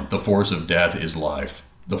that line. The force of death is life.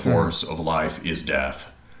 The force of life is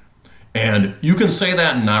death. And you can say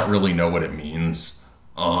that and not really know what it means.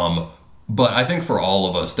 But I think for all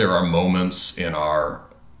of us, there are moments in our...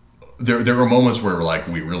 There are moments where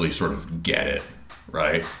we really sort of get it,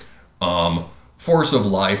 right? Force of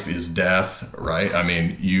life is death, right? I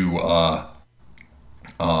mean, you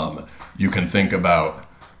can think about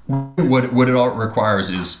what it all requires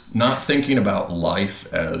is not thinking about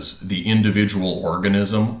life as the individual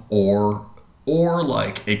organism or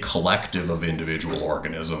like a collective of individual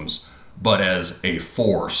organisms, but as a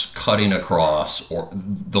force cutting across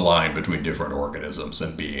the line between different organisms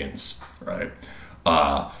and beings, right?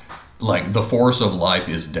 Like the force of life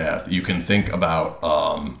is death. You can think about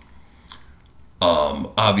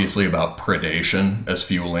obviously about predation as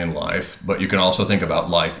fueling life, but you can also think about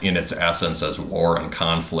life in its essence as war and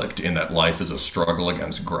conflict, in that life is a struggle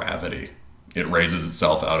against gravity. It raises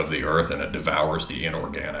itself out of the earth and it devours the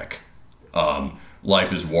inorganic.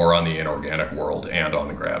 Life is war on the inorganic world and on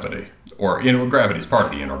the gravity. Or gravity is part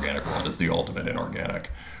of the inorganic world. It's the ultimate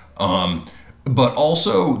inorganic. But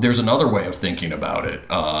also there's another way of thinking about it,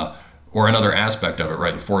 or another aspect of it,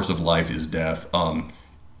 right? The force of life is death.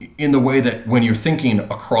 In the way that when you're thinking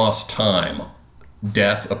across time,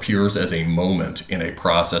 death appears as a moment in a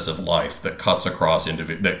process of life that cuts across,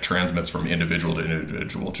 that transmits from individual to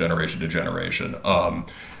individual, generation to generation.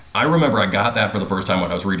 I remember I got that for the first time when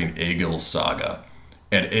I was reading Egil's saga.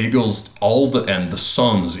 And Egil's, and the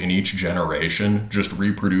sons in each generation just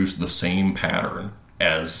reproduce the same pattern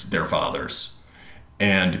as their fathers.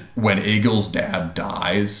 And when Egil's dad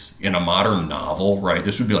dies in a modern novel, right,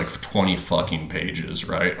 this would be like 20 fucking pages,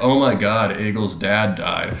 right? Oh my God, Egil's dad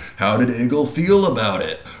died. How did Egil feel about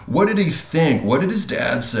it? What did he think? What did his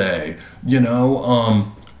dad say? In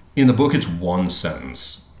the book, it's one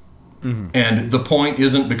sentence. Mm-hmm. And the point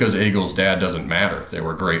isn't because Egil's dad doesn't matter. They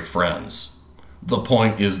were great friends. The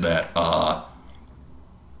point is that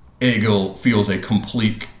Egil feels a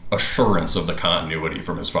complete assurance of the continuity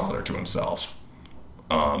from his father to himself.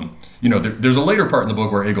 There's a later part in the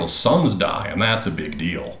book where Egil's sons die, and that's a big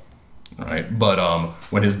deal, right? But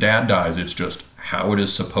when his dad dies, it's just how it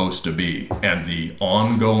is supposed to be, and the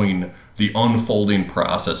unfolding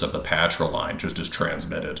process of the patriline just is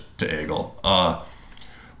transmitted to Egil.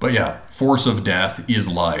 But yeah, force of death is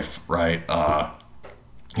life, right?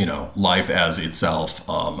 Life as itself,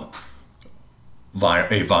 a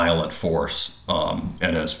violent force,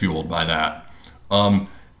 and as fueled by that.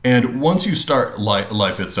 And once you start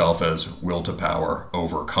life itself as will to power,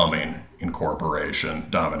 overcoming, incorporation,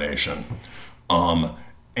 domination,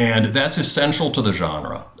 and that's essential to the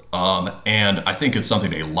genre. And I think it's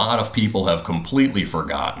something a lot of people have completely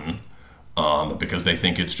forgotten because they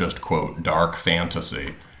think it's just, quote, dark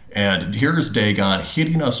fantasy. And here's Dagon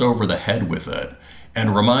hitting us over the head with it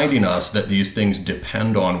and reminding us that these things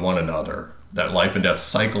depend on one another, that life and death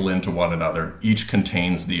cycle into one another, each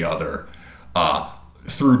contains the other.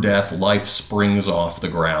 Through death, life springs off the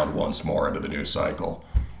ground once more into the new cycle.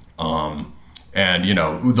 And,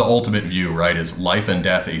 the ultimate view, right, is life and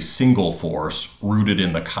death, a single force rooted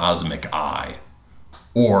in the cosmic eye,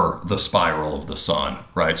 or the spiral of the sun,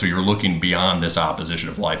 right? So you're looking beyond this opposition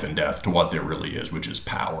of life and death to what there really is, which is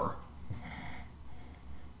power.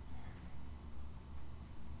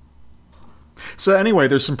 So anyway,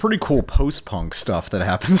 there's some pretty cool post-punk stuff that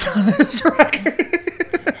happens on this record.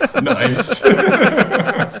 Nice.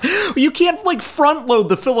 You can't front load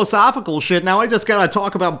the philosophical shit. Now I just gotta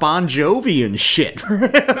talk about Bon Jovi and shit. No,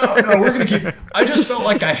 we're gonna keep. I just felt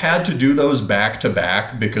like I had to do those back to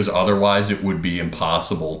back because otherwise it would be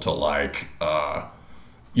impossible to I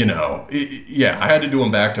had to do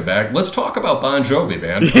them back to back. Let's talk about Bon Jovi,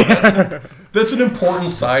 man. Yeah. That's an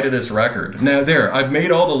important side of this record. Now, I've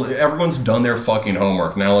made everyone's done their fucking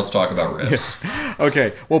homework. Now let's talk about riffs.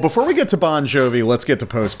 Okay, well, before we get to Bon Jovi, let's get to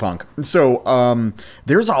post-punk. So,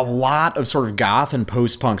 there's a lot of sort of goth and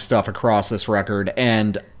post-punk stuff across this record,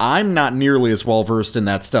 and I'm not nearly as well-versed in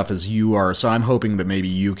that stuff as you are, so I'm hoping that maybe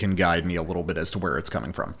you can guide me a little bit as to where it's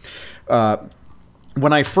coming from.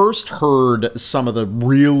 When I first heard some of the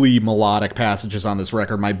really melodic passages on this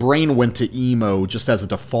record, my brain went to emo just as a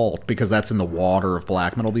default because that's in the water of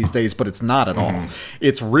black metal these days, but it's not at all.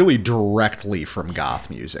 It's really directly from goth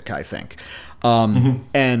music, I think.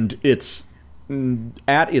 And it's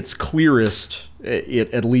at its clearest,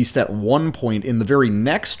 at least at one point in the very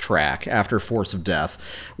next track after Force of Death,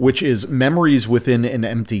 which is Memories Within an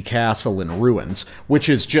Empty Castle in Ruins, which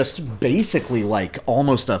is just basically like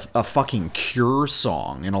almost a fucking Cure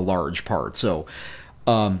song in a large part. So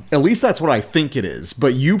at least that's what I think it is,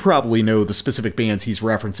 but you probably know the specific bands he's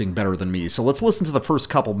referencing better than me. So let's listen to the first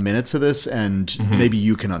couple minutes of this, and maybe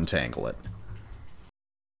you can untangle it.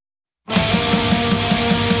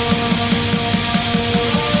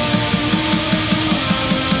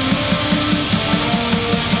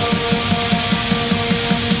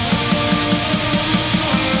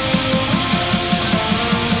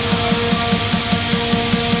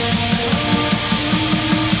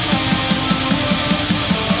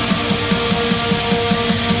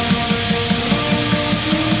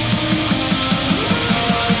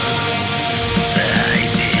 I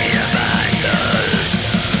see a battle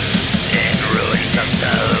in ruins of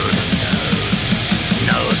stone.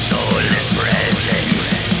 No soul is present,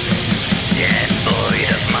 yet void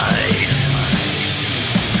of might.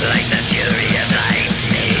 Like the fury of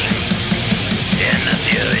lightning, in the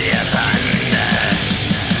fury of thunder,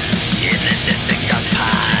 in the distinct of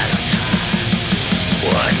past,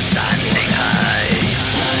 one standing high.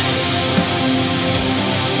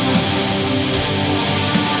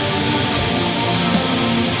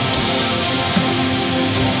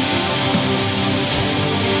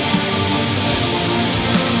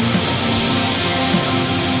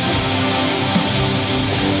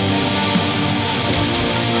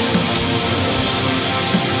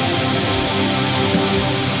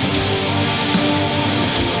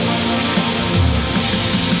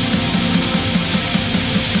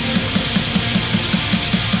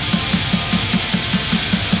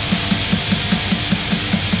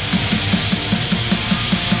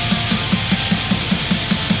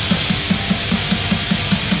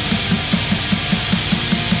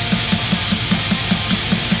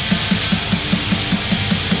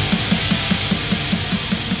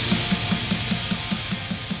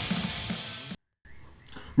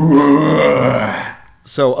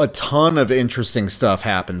 So a ton of interesting stuff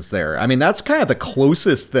happens there. I mean, that's kind of the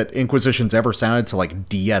closest that Inquisition's ever sounded to like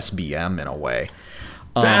DSBM in a way.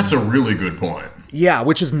 That's a really good point. Yeah,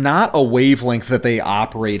 which is not a wavelength that they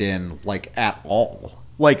operate in like at all.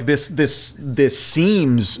 Like this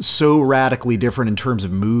seems so radically different in terms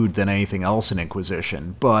of mood than anything else in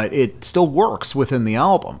Inquisition, but it still works within the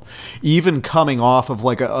album, even coming off of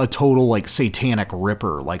like a total like satanic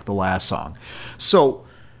ripper like the last song. So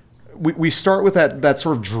we start with that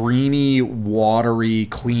sort of dreamy, watery,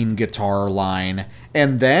 clean guitar line,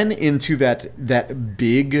 and then into that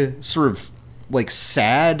big sort of like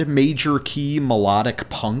sad major key melodic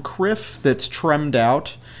punk riff that's tremmed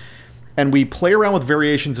out. And we play around with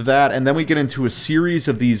variations of that, and then we get into a series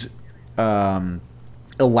of these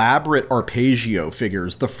elaborate arpeggio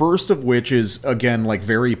figures, the first of which is, again, like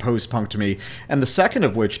very post-punk to me, and the second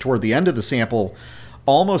of which, toward the end of the sample,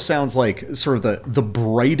 almost sounds like sort of the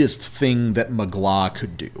brightest thing that Magla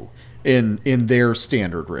could do in their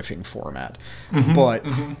standard riffing format.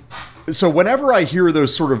 So whenever I hear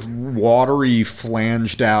those sort of watery,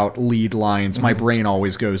 flanged out lead lines, my brain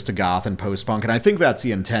always goes to goth and post-punk, and I think that's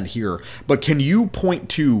the intent here. But can you point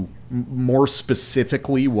to more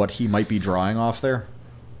specifically what he might be drawing off there?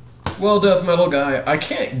 Well, Death Metal Guy, I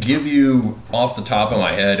can't give you off the top of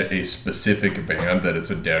my head a specific band that it's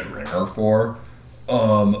a dead ringer for.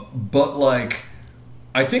 But like,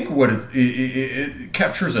 I think what it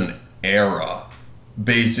captures an era,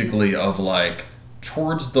 basically, of like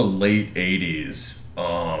towards the late 80s.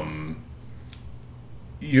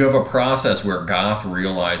 You have a process where goth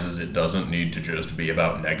realizes it doesn't need to just be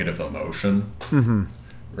about negative emotion,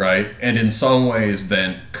 right? And in some ways,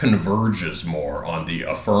 then converges more on the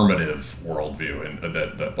affirmative worldview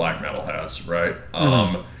that black metal has, right?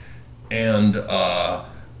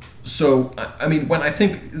 So, I mean, when I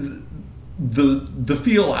think the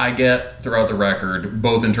feel I get throughout the record,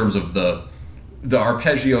 both in terms of the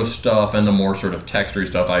arpeggio stuff and the more sort of textury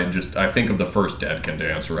stuff, I think of the first Dead Can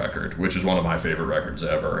Dance record, which is one of my favorite records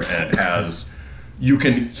ever, and you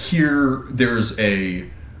can hear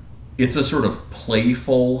it's a sort of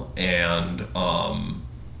playful and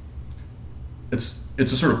it's a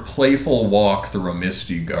sort of playful walk through a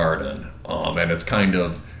misty garden, and it's kind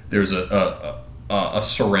of, there's a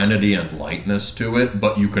serenity and lightness to it,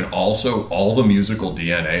 but you can also, all the musical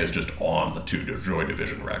DNA is just on the two Joy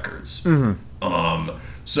Division records.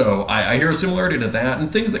 So I hear a similarity to that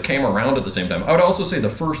and things that came around at the same time. I would also say the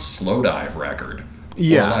first Slowdive record,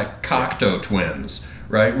 or like Cocteau Twins,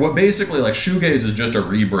 right? What basically, like, shoegaze is just a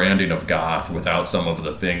rebranding of goth without some of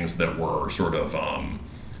the things that were sort of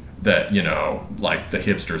that, like the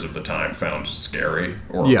hipsters of the time found scary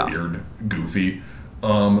or weird, goofy.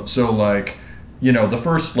 So like, the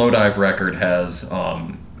first Slowdive record has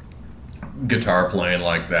guitar playing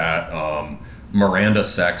like that. Miranda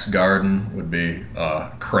Sex Garden would be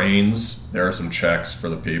Cranes. There are some checks for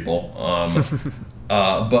the people.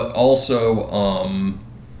 But also,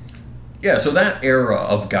 so that era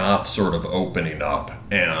of goth sort of opening up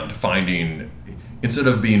and finding, instead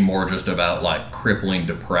of being more just about like crippling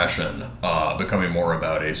depression, becoming more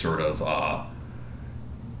about a sort of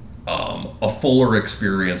a fuller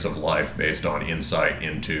experience of life based on insight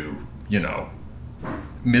into,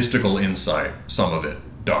 mystical insight, some of it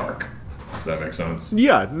dark. Does that make sense?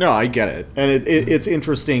 Yeah, no, I get it. And it's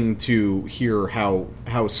interesting to hear how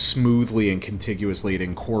smoothly and contiguously it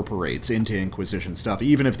incorporates into Inquisition stuff,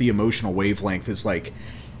 even if the emotional wavelength is, like,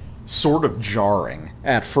 sort of jarring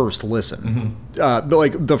at first listen.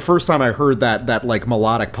 Like, the first time I heard that like,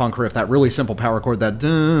 melodic punk riff, that really simple power chord, that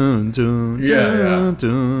dun, dun, dun,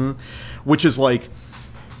 dun, which is, like,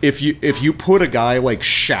 if you put a guy like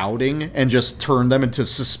shouting and just turn them into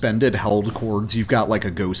suspended held chords, you've got like a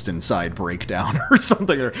Ghost Inside breakdown or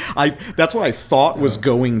something. That's what I thought was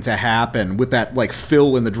going to happen with that like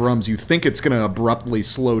fill in the drums. You think it's going to abruptly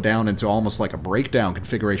slow down into almost like a breakdown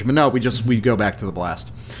configuration, but no, we go back to the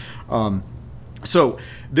blast. So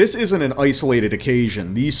this isn't an isolated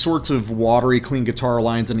occasion. These sorts of watery, clean guitar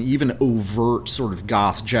lines and even overt sort of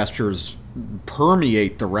goth gestures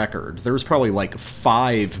permeate the record. There's probably like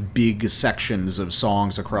 5 big sections of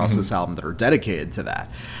songs across this album that are dedicated to that.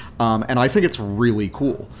 And I think it's really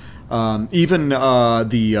cool. Even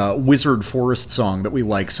the Wizard Forest song that we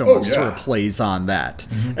like so much sort of plays on that.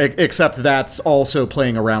 Except that's also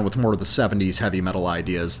playing around with more of the 70s heavy metal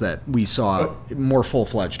ideas that we saw more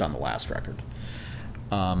full-fledged on the last record.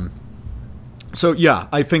 So yeah,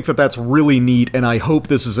 I think that's really neat, and I hope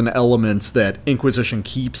this is an element that Inquisition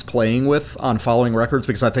keeps playing with on following records,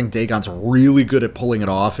 because I think Dagon's really good at pulling it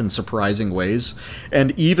off in surprising ways.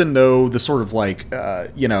 And even though the sort of like,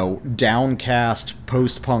 downcast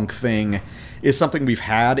post-punk thing is something we've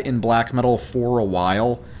had in black metal for a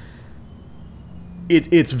while,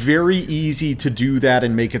 it's very easy to do that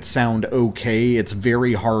and make it sound okay. It's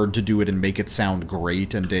very hard to do it and make it sound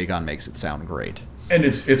great, and Dagon makes it sound great. And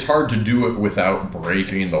it's hard to do it without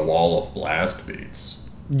breaking the wall of blast beats.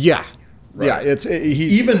 Yeah. Right. Yeah,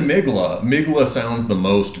 even Migla sounds the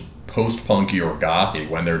most post-punky or gothy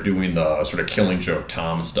when they're doing the sort of Killing Joke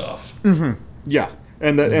Tom stuff. Yeah.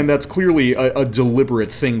 And that's clearly a deliberate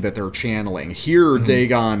thing that they're channeling. Here,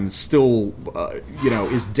 Dagon still,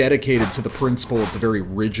 is dedicated to the principle of the very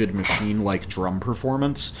rigid machine-like drum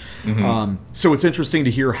performance. So it's interesting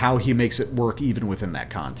to hear how he makes it work even within that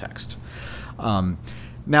context.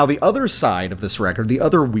 Now, the other side of this record, the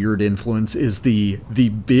other weird influence, is the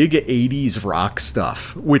big 80s rock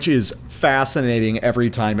stuff, which is fascinating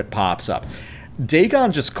every time it pops up.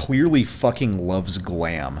 Dagon just clearly fucking loves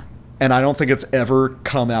glam, and I don't think it's ever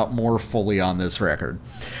come out more fully on this record.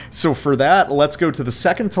 So for that, let's go to the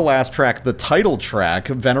second to last track, the title track,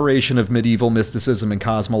 Veneration of Medieval Mysticism and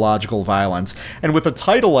Cosmological Violence. And with a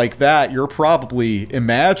title like that, you're probably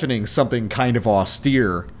imagining something kind of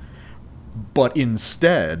austere. But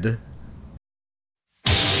instead...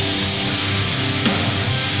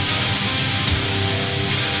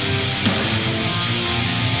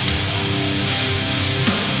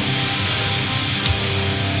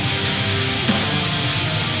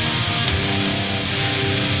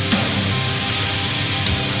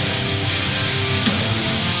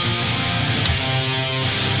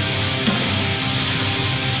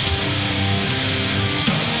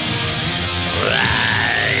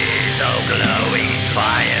 glowing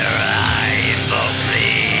fire, I invoke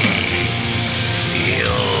thee. You,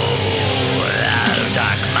 thou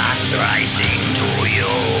dark master, I sing to you.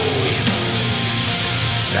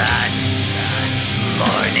 Sun,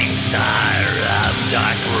 morning star of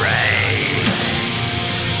dark rays.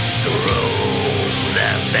 Through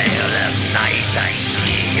the veil of night, I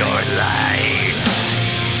see your light.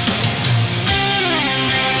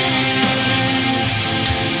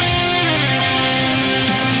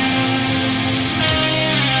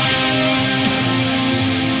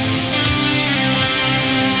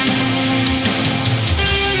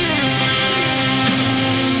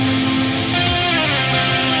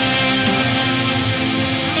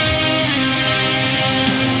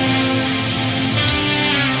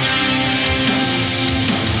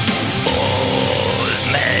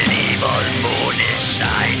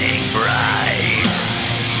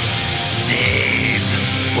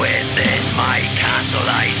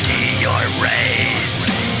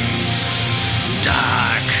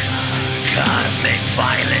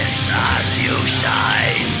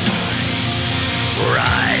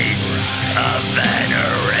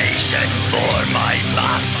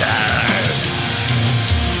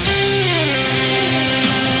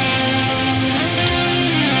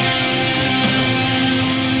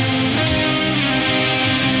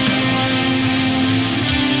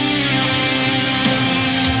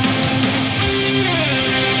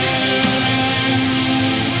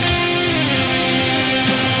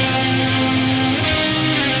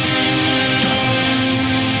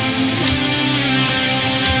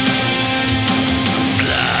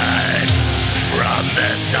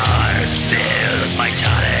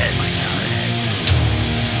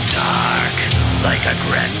 like a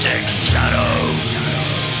cryptic shadow.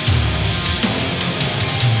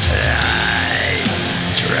 I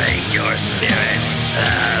drink your spirit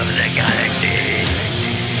of the galaxy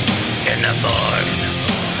in the form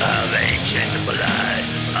of ancient blood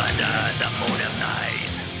under the moon of night.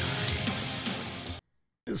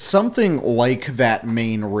 Something like that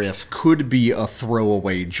main riff could be a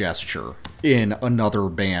throwaway gesture in another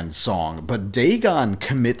band's song, but Dagon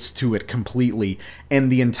commits to it completely,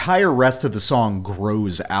 and the entire rest of the song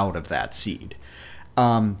grows out of that seed.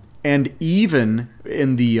 And even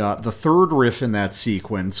in the third riff in that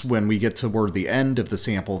sequence, when we get toward the end of the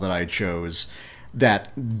sample that I chose,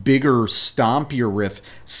 that bigger, stompier riff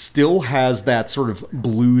still has that sort of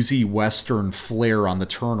bluesy Western flair on the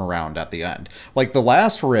turnaround at the end. Like, the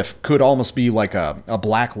last riff could almost be like a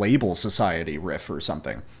Black Label Society riff or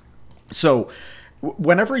something. So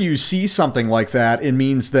whenever you see something like that, it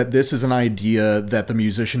means that this is an idea that the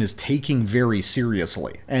musician is taking very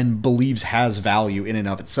seriously and believes has value in and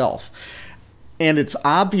of itself. And it's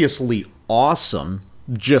obviously awesome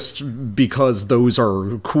just because those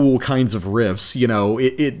are cool kinds of riffs. You know,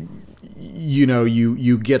 you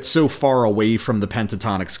get so far away from the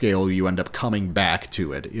pentatonic scale, you end up coming back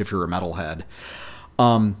to it if you're a metalhead.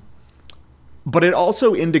 But it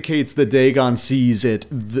also indicates that Dagon sees it,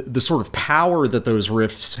 the sort of power that those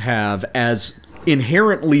riffs have, as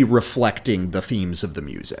inherently reflecting the themes of the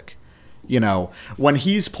music. You know, when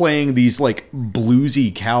he's playing these, like,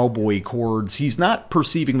 bluesy cowboy chords, he's not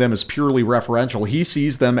perceiving them as purely referential. He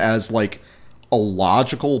sees them as, like, a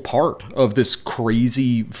logical part of this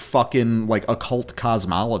crazy fucking, like, occult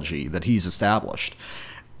cosmology that he's established.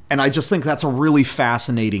 And I just think that's a really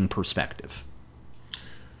fascinating perspective.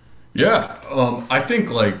 Yeah, I think,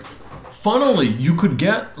 like, funnily, you could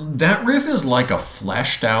get... That riff is like a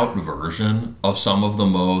fleshed out version of some of the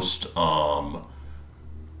most...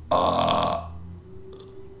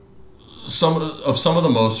 some of the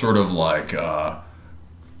most sort of like some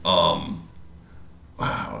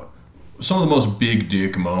of the most big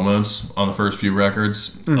dick moments on the first few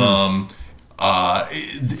records. Mm-hmm.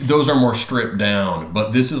 Those are more stripped down,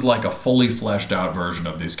 but this is like a fully fleshed out version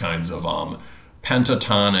of these kinds of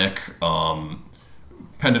pentatonic,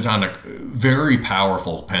 very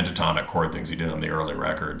powerful pentatonic chord things he did on the early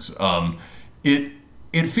records.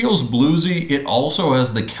 It feels bluesy. It also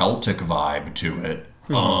has the Celtic vibe to it.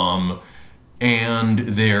 Mm-hmm. And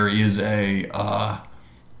there is a, I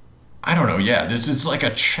don't know, yeah, this is like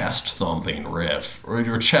a chest-thumping riff, or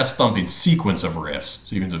a chest-thumping sequence of riffs,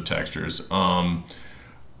 sequence of textures. Yeah,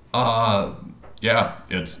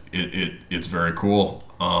 it's very cool.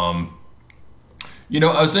 You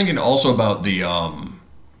know, I was thinking also about the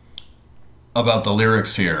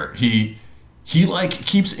lyrics here. He like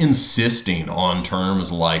keeps insisting on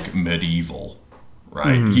terms like medieval,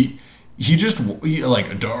 right? Mm-hmm. He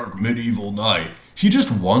like a dark medieval night. He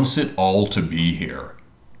just wants it all to be here.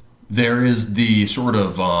 There is the sort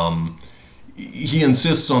of he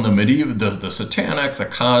insists on the medieval, the satanic, the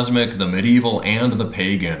cosmic, the medieval, and the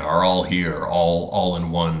pagan are all here, all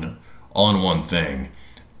in one thing.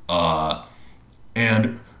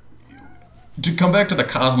 And to come back to the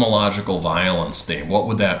cosmological violence theme, what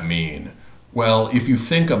would that mean? Well, if you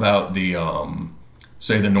think about the,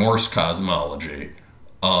 say, the Norse cosmology,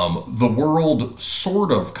 the world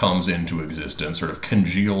sort of comes into existence, sort of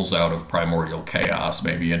congeals out of primordial chaos,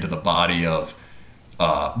 maybe into the body of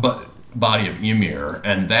Ymir,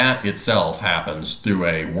 and that itself happens through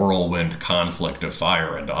a whirlwind conflict of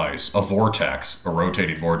fire and ice, a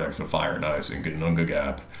rotating vortex of fire and ice in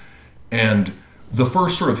Ginnungagap. And the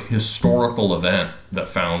first sort of historical event that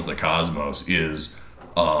founds the cosmos is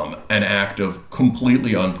an act of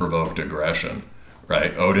completely unprovoked aggression,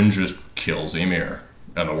 right? Odin just kills Ymir,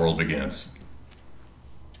 and the world begins.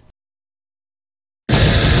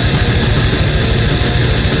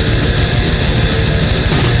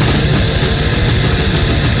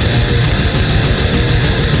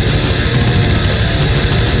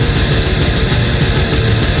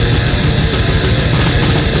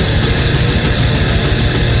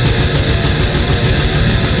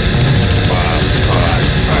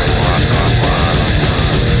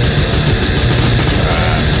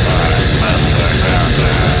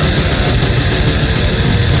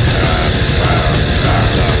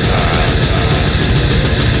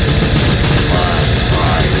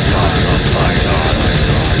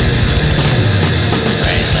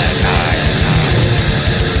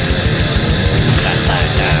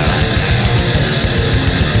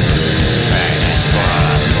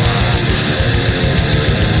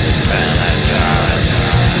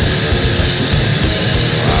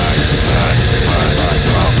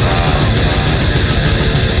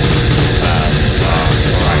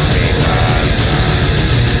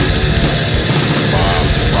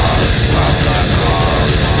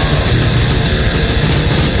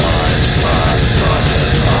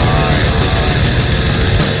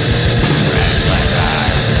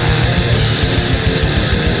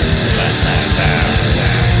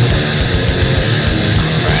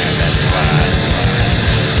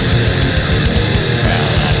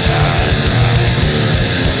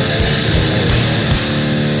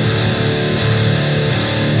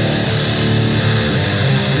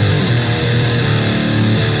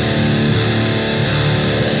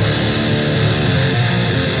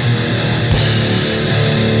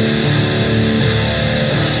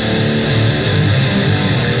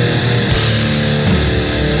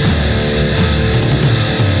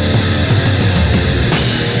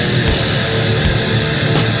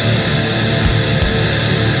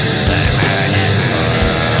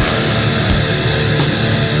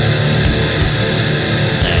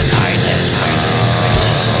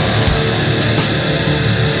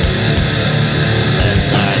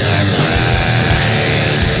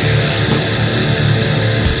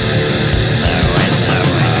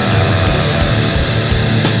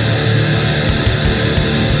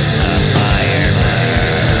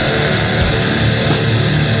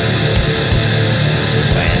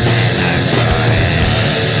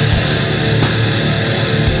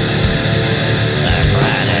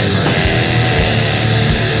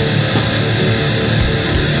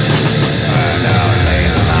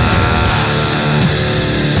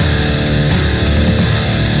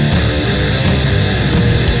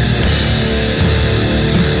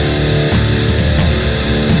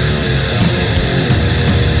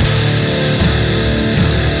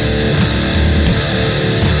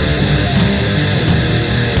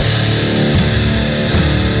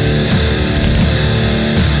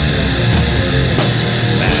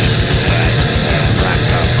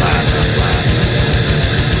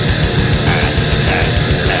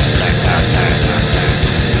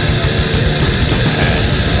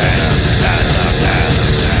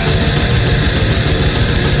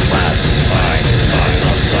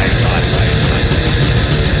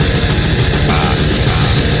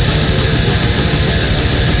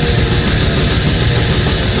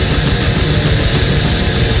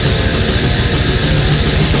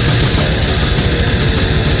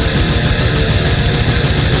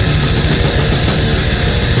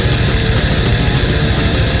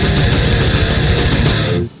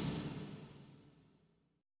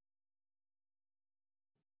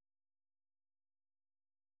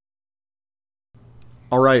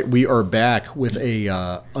 All right, we are back with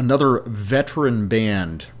another veteran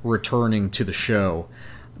band returning to the show.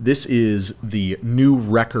 This is the new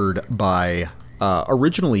record by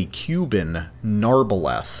originally Cuban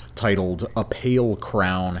Narbeleth, titled A Pale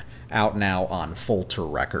Crown, out now on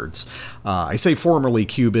Folter Records. I say formerly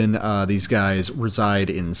Cuban, these guys reside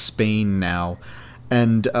in Spain now.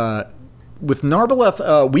 And with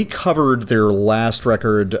Narbeleth, we covered their last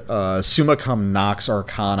record, Summa Cum Nox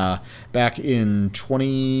Arcana, back in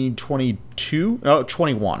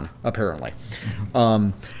 21, apparently.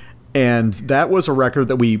 And that was a record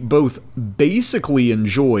that we both basically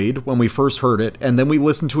enjoyed when we first heard it, and then we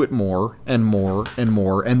listened to it more and more and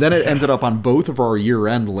more, and then it ended up on both of our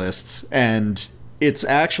year-end lists, and it's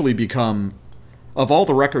actually become, of all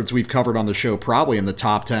the records we've covered on the show, probably in the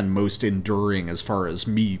top 10 most enduring as far as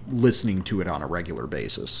me listening to it on a regular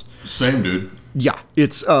basis. Same, dude. Yeah,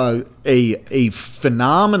 it's a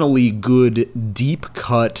phenomenally good,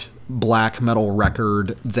 deep-cut black metal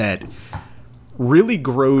record that really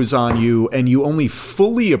grows on you, and you only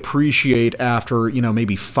fully appreciate after,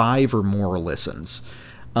 maybe 5 or more listens.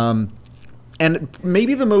 And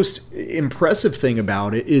maybe the most impressive thing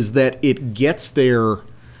about it is that it gets there,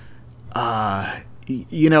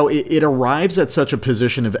 it arrives at such a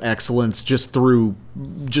position of excellence just through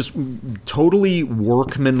just totally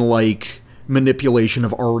workmanlike manipulation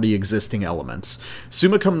of already existing elements.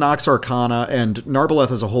 Summa Cum Nox Arcana and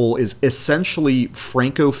Narbeleth as a whole is essentially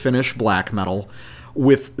Franco-Finnish black metal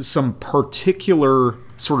with some particular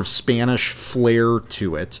sort of Spanish flair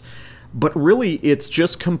to it. But really, it's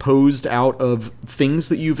just composed out of things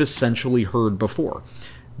that you've essentially heard before.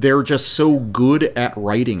 They're just so good at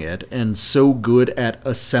writing it and so good at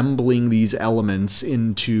assembling these elements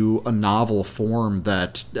into a novel form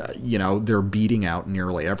that, they're beating out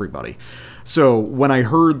nearly everybody. So when I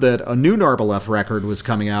heard that a new Narbeleth record was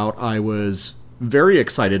coming out, I was very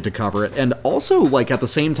excited to cover it, and also, at the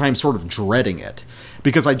same time, sort of dreading it,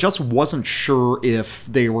 because I just wasn't sure if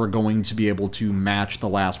they were going to be able to match the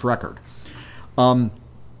last record. And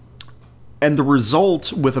the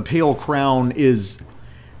result with A Pale Crown is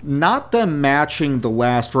not them matching the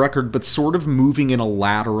last record, but sort of moving in a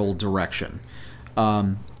lateral direction.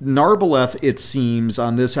 Narbeleth, it seems,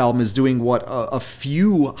 on this album is doing what a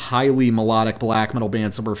few highly melodic black metal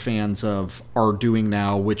bands that we're fans of are doing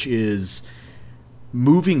now, which is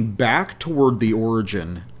moving back toward the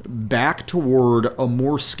origin, back toward a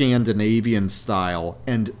more Scandinavian style,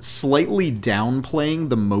 and slightly downplaying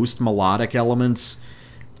the most melodic elements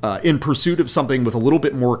in pursuit of something with a little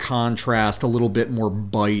bit more contrast, a little bit more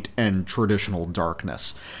bite, and traditional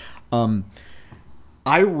darkness.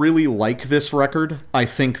 I really like this record. I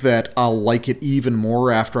think that I'll like it even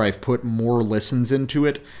more after I've put more listens into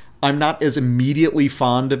it. I'm not as immediately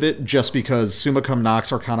fond of it just because Summa Cum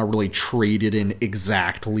Nox Arcana really traded in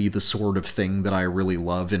exactly the sort of thing that I really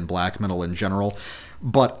love in black metal in general.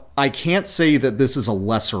 But I can't say that this is a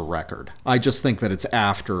lesser record. I just think that it's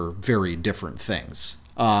after very different things.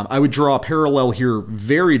 I would draw a parallel here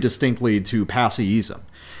very distinctly to Passeism,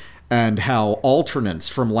 and how Alternance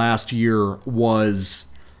from last year was,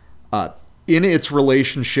 in its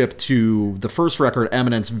relationship to the first record,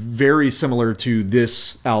 Eminence, very similar to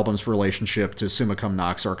this album's relationship to Summa Cum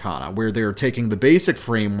Nox Arcana, where they're taking the basic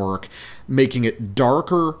framework, making it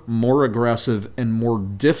darker, more aggressive, and more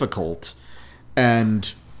difficult,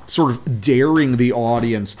 and sort of daring the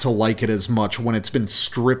audience to like it as much when it's been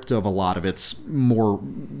stripped of a lot of its more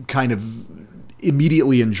kind of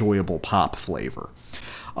immediately enjoyable pop flavor.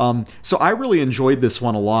 So I really enjoyed this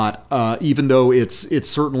one a lot, even though it's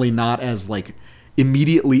certainly not as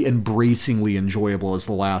immediately embracingly enjoyable as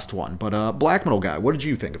the last one. But Black Metal Guy, what did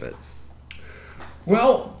you think of it?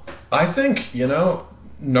 Well, I think,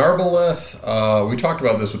 Narbeleth, we talked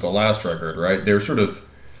about this with the last record, right?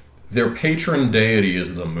 Their patron deity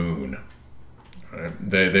is the moon. Right?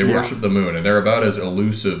 They worship the moon, and they're about as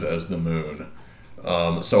elusive as the moon.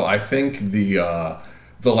 So I think the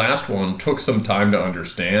last one took some time to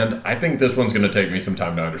understand. I think this one's going to take me some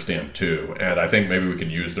time to understand too, and I think maybe we can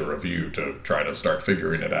use the review to try to start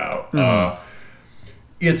figuring it out. Mm-hmm.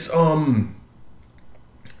 It's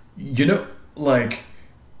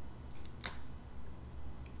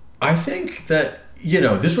I think that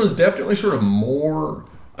this one's definitely sort of more.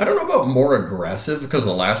 I don't know about more aggressive, because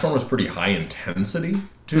the last one was pretty high intensity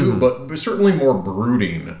too, mm-hmm. but certainly more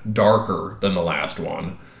brooding, darker than the last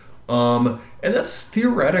one. And that's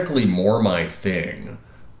theoretically more my thing.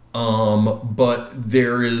 But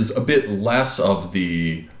there is a bit less of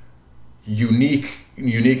the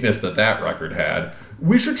uniqueness that record had.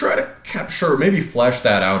 We should try to capture, maybe flesh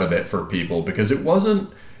that out a bit for people, because it wasn't...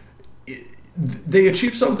 they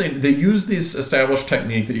achieve something. They use this established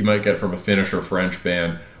technique that you might get from a Finnish or French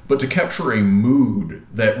band, but to capture a mood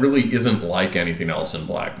that really isn't like anything else in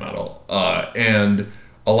black metal. And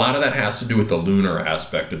a lot of that has to do with the lunar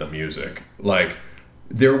aspect of the music. Like,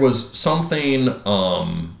 there was something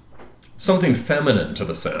feminine to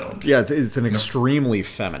the sound. Yeah, it's an extremely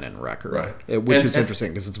feminine record, right? Which is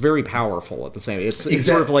interesting because it's very powerful at the same. It's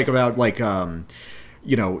sort of like about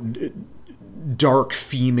dark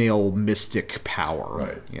female mystic power,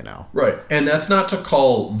 right? Right, and that's not to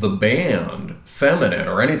call the band feminine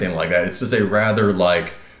or anything like that. It's to say rather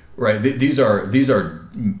like, these are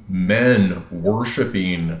men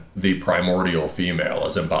worshiping the primordial female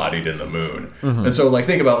as embodied in the moon. Mm-hmm. And so, like,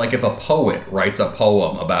 think about, like, if a poet writes a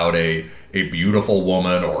poem about a beautiful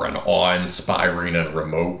woman or an awe-inspiring and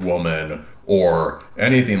remote woman or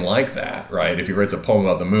anything like that, right? If he writes a poem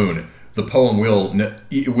about the moon, the poem will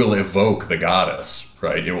evoke the goddess,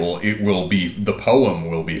 right? The poem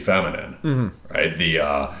will be feminine, mm-hmm. right?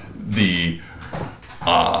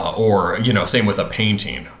 Or same with a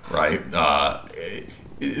painting, right?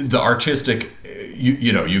 The artistic,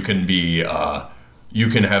 you can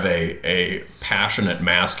have a passionate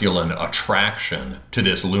masculine attraction to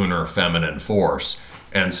this lunar feminine force,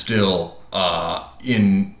 and still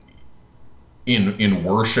in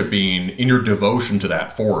worshiping, in your devotion to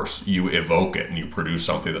that force, you evoke it and you produce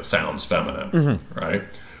something that sounds feminine, mm-hmm. right?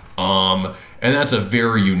 And that's a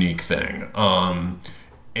very unique thing.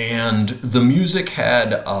 And the music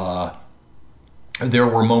had, there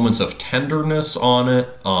were moments of tenderness on it,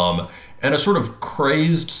 and a sort of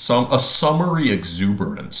crazed, a summery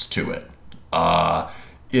exuberance to it.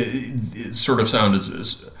 It sort of sounded,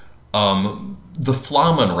 the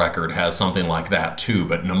Flamen record has something like that too,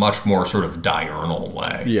 but in a much more sort of diurnal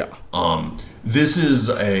way. Yeah. This is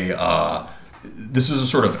a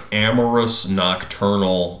sort of amorous,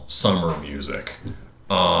 nocturnal summer music.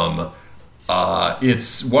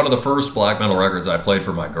 It's one of the first black metal records I played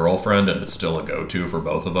for my girlfriend, and it's still a go-to for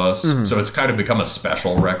both of us. Mm-hmm. So it's kind of become a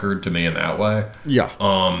special record to me in that way. Yeah.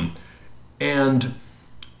 And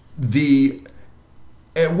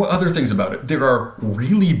what other things about it? There are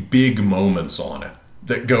really big moments on it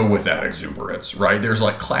that go with that exuberance, right? There's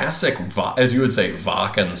like classic, as you would say,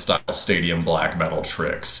 Wacken-style stadium black metal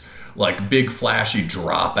tricks, like big flashy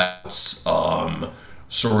dropouts,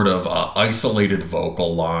 sort of isolated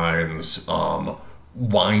vocal lines,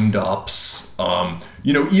 wind-ups,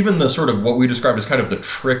 even the sort of what we described as kind of the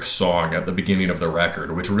trick song at the beginning of the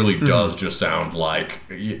record, which really does just sound like,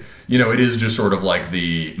 it is just sort of like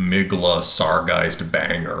the Migla Sargeist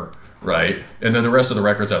banger, right? And then the rest of the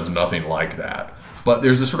record sounds nothing like that. But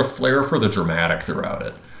there's this sort of flair for the dramatic throughout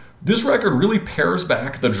it. This record really pares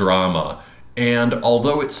back the drama, and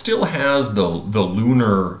although it still has the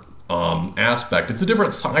lunar aspect, it's a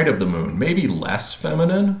different side of the moon, maybe less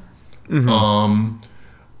feminine, mm-hmm.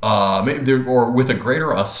 Maybe or with a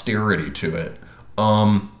greater austerity to it,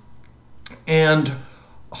 and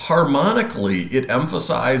harmonically it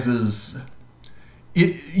emphasizes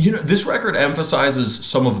this record emphasizes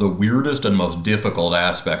some of the weirdest and most difficult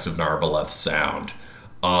aspects of Narbeleth's sound,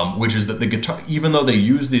 which is that the guitar, even though they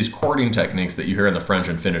use these chording techniques that you hear in the French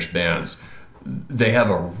and Finnish bands, they have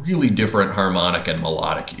a really different harmonic and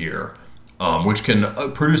melodic ear, which can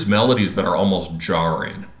produce melodies that are almost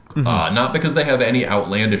jarring. Mm-hmm. Not because they have any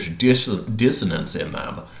outlandish dissonance in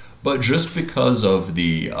them, but just because of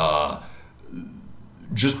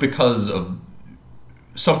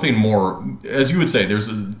something more, as you would say, there's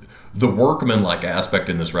the workman-like aspect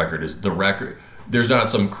in this record is the record. There's not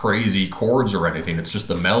some crazy chords or anything. It's just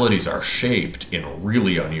the melodies are shaped in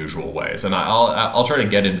really unusual ways, and I'll try to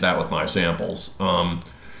get into that with my samples.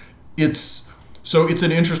 It's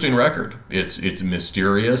an interesting record. It's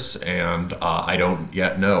mysterious, and I don't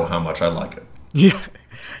yet know how much I like it. Yeah.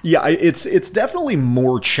 It's definitely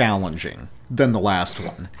more challenging than the last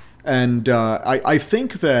one, and I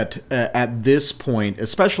think that at this point,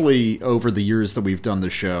 especially over the years that we've done the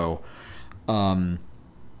show,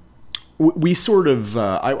 we sort of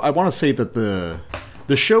I want to say that the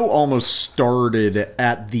show almost started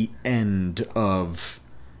at the end of,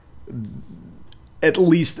 at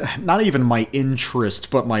least not even my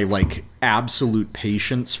interest, but my like absolute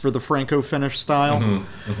patience for the Franco-Finnish style.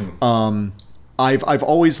 Mm-hmm. Mm-hmm. I've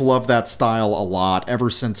always loved that style a lot ever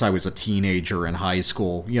since I was a teenager in high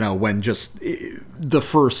school, when just the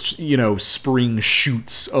first, spring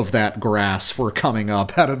shoots of that grass were coming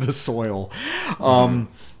up out of the soil. Mm-hmm.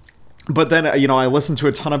 But then, I listened to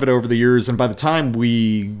a ton of it over the years, and by the time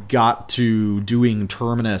we got to doing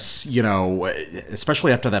Terminus,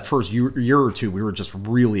 especially after that first year or two, we were just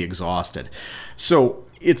really exhausted. So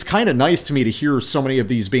it's kind of nice to me to hear so many of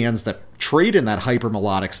these bands that trade in that hyper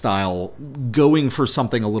melodic style going for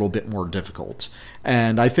something a little bit more difficult.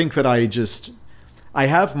 And I think that I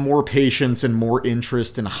have more patience and more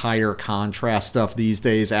interest in higher contrast stuff these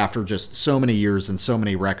days after just so many years and so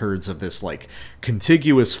many records of this like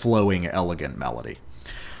contiguous, flowing, elegant melody.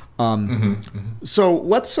 So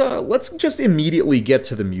let's just immediately get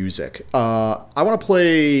to the music. I want to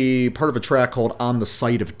play part of a track called On the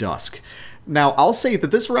Sight of Dusk. Now, I'll say that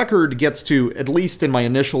this record gets to, at least in my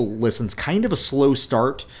initial listens, kind of a slow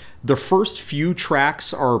start. The first few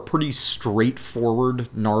tracks are pretty straightforward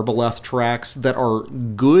Narbeleth tracks that are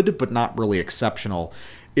good, but not really exceptional.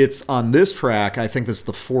 It's on this track, I think this is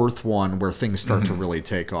the fourth one, where things start to really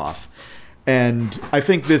take off. And I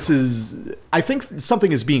think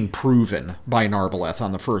something is being proven by Narbeleth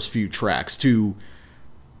on the first few tracks to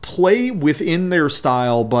play within their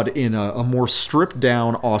style, but in a more stripped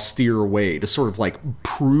down, austere way to sort of like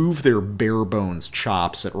prove their bare bones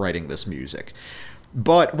chops at writing this music.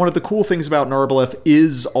 But one of the cool things about Narbeleth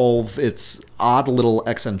is all of its odd little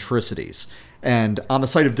eccentricities. And On the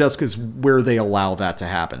Sight of Dusk is where they allow that to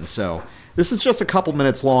happen. So this is just a couple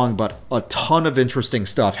minutes long, but a ton of interesting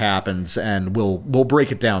stuff happens, and we'll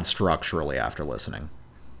break it down structurally after listening.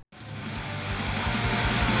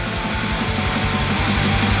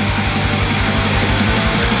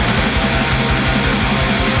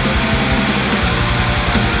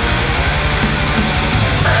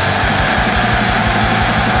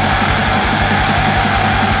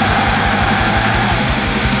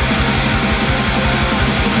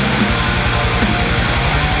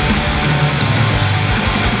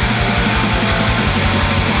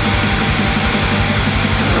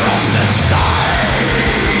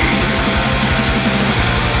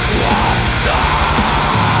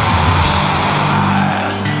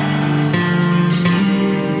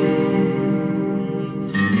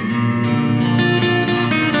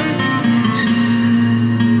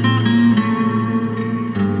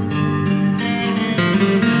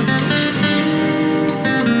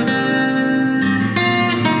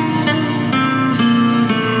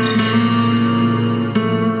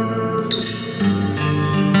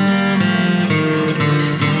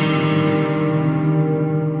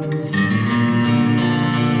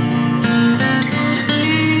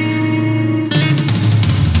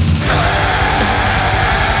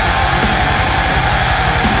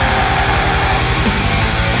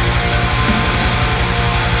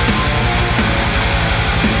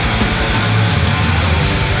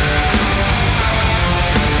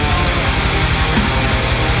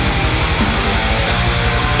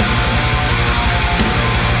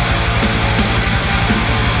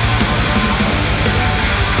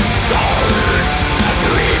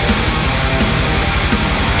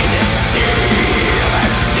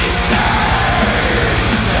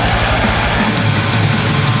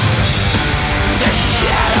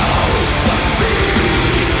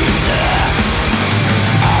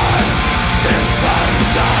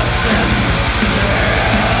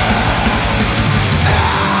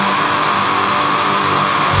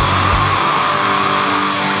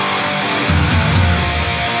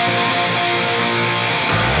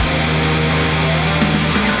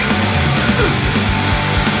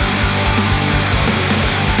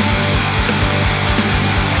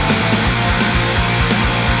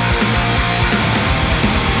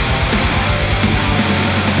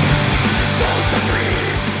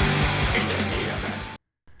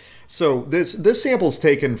 So this sample is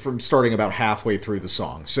taken from starting about halfway through the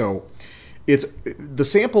song. So the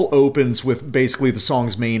sample opens with basically the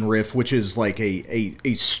song's main riff, which is like a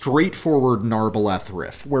straightforward Narbeleth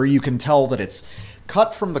riff, where you can tell that it's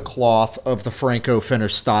cut from the cloth of the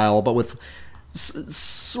Franco-Finnish style, but with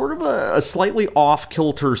sort of a slightly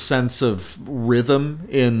off-kilter sense of rhythm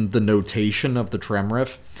in the notation of the trem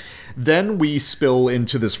riff. Then we spill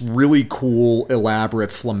into this really cool, elaborate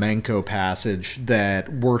flamenco passage that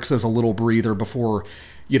works as a little breather before,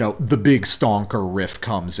 the big stonker riff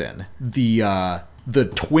comes in. The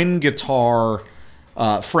twin guitar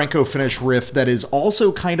Franco-Finnish riff that is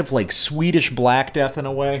also kind of like Swedish Black Death in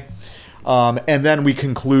a way. And then we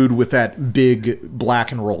conclude with that big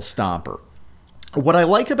black and roll stomper. What I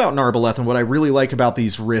like about Narbeleth and what I really like about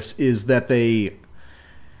these riffs is that they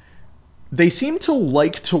seem to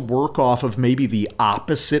like to work off of maybe the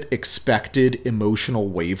opposite expected emotional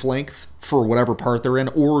wavelength for whatever part they're in,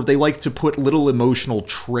 or they like to put little emotional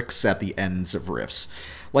tricks at the ends of riffs.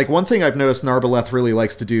 Like, one thing I've noticed Narbeleth really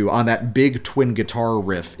likes to do on that big twin guitar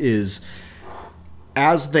riff is,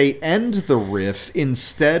 as they end the riff,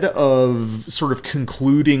 instead of sort of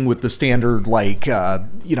concluding with the standard,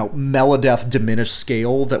 melodeath diminished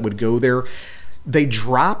scale that would go there, they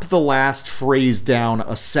drop the last phrase down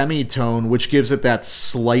a semitone, which gives it that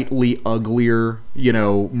slightly uglier,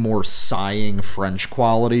 more sighing French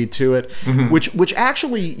quality to it, which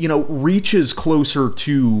actually, reaches closer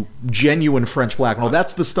to genuine French black metal.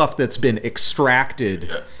 That's the stuff that's been extracted.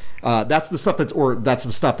 That's the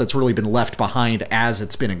stuff that's really been left behind as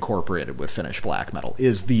it's been incorporated with Finnish black metal,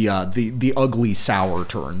 is the ugly sour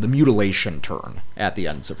turn, the mutilation turn at the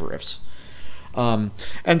ends of riffs. And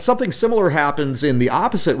something similar happens in the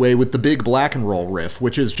opposite way with the big black and roll riff,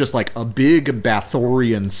 which is just like a big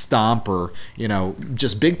Bathorian stomper,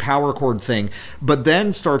 just big power chord thing, but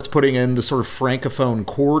then starts putting in the sort of francophone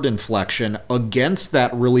chord inflection against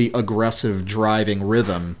that really aggressive driving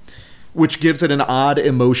rhythm, which gives it an odd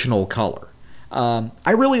emotional color.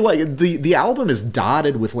 I really like the album is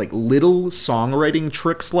dotted with like little songwriting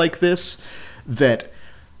tricks like this that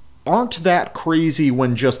aren't that crazy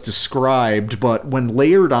when just described, but when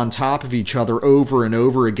layered on top of each other over and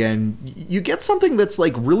over again, you get something that's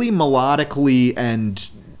like really melodically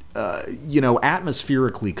and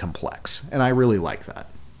atmospherically complex, and I really like that.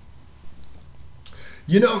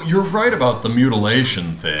 You're right about the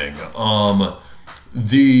mutilation thing.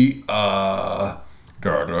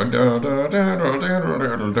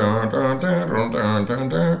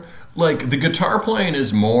 Like, the guitar playing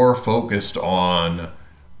is more focused on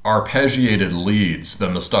arpeggiated leads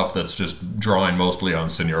than the stuff that's just drawing mostly on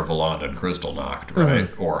Signor Volant and Kristallnacht, right?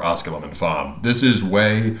 Or Osculum and Femme. This is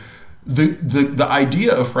way... The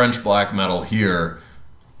idea of French black metal here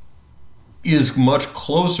is much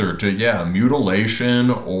closer to, mutilation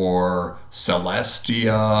or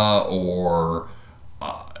Celestia or,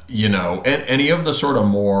 any of the sort of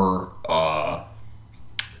more...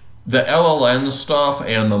 the LLN stuff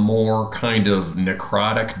and the more kind of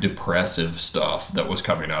necrotic, depressive stuff that was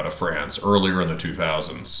coming out of France earlier in the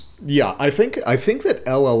 2000s. Yeah, I think that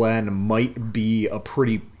LLN might be a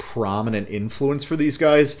pretty prominent influence for these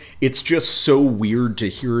guys. It's just so weird to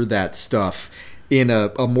hear that stuff in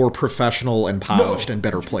a more professional and polished and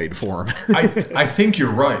better played form. I think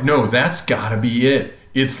you're right. No, that's gotta be it.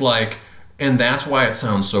 It's like, and that's why it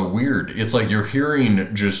sounds so weird. It's like you're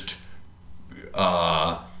hearing just...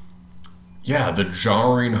 the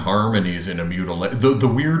jarring harmonies in a mutilation. The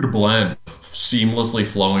weird blend of seamlessly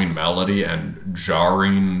flowing melody and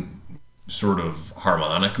jarring sort of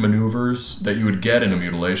harmonic maneuvers that you would get in a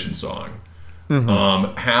mutilation song.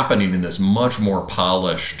 Happening in this much more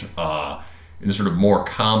polished, in this sort of more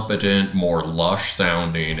competent, more lush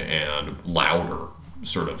sounding and louder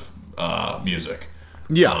sort of music.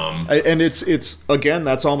 Yeah, and it's again,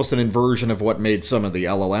 that's almost an inversion of what made some of the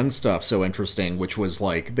LLN stuff so interesting, which was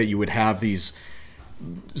like that you would have these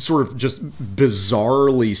sort of just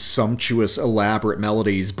bizarrely sumptuous, elaborate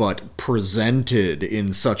melodies, but presented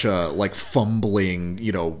in such a like fumbling,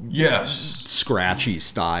 scratchy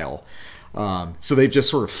style. So they've just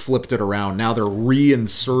sort of flipped it around. Now they're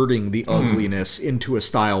reinserting the ugliness into a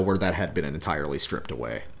style where that had been entirely stripped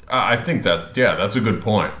away. I think that, that's a good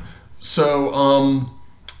point. So,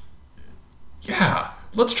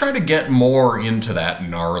 let's try to get more into that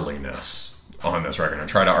gnarliness on this record and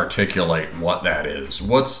try to articulate what that is.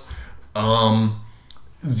 What's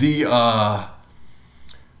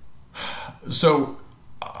so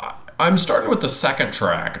I'm starting with the second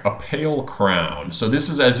track, A Pale Crown. So this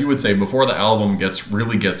is, as you would say, before the album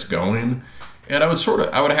really gets going, and I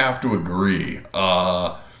would have to agree.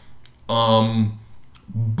 But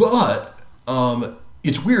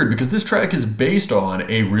it's weird because this track is based on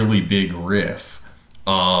a really big riff.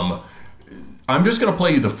 I'm just going to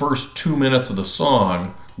play you the first 2 minutes of the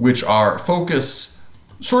song, which are focus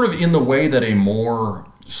sort of in the way that a more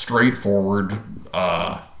straightforward...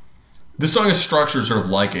 this song is structured sort of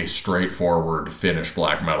like a straightforward Finnish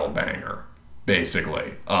black metal banger,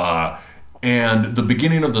 basically. And the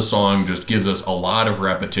beginning of the song just gives us a lot of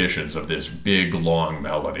repetitions of this big, long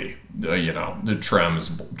melody. The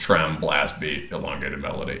trem, blast beat, elongated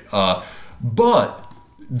melody. But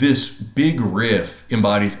this big riff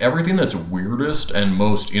embodies everything that's weirdest and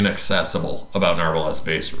most inaccessible about Narbeleth's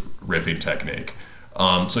bass riffing technique.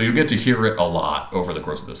 So you'll get to hear it a lot over the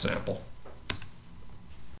course of the sample.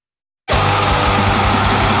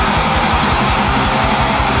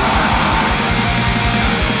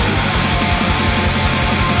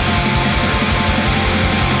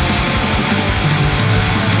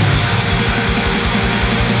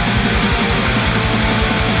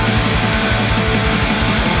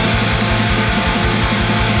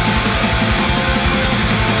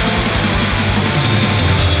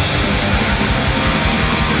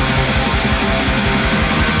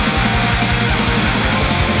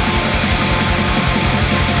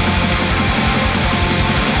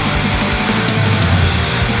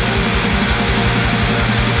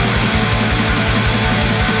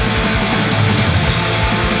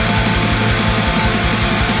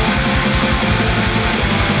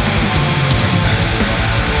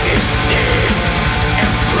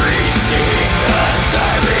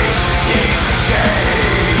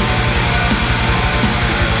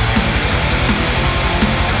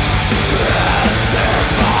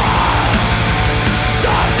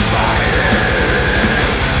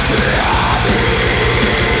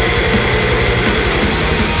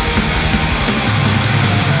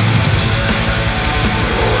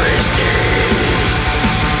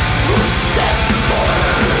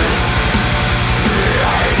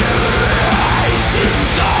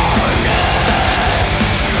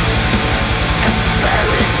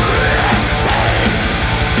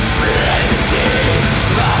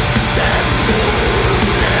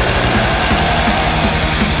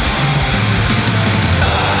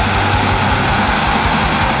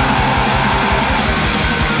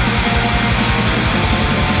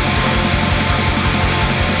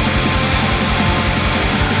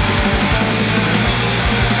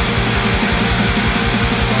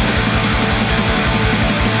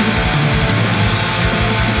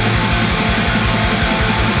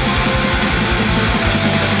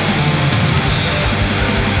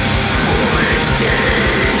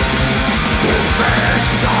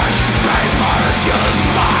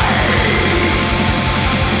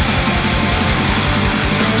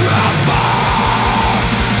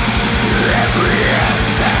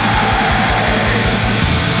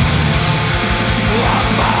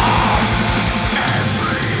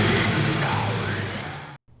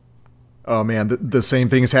 Oh man, the same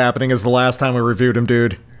thing's happening as the last time we reviewed him,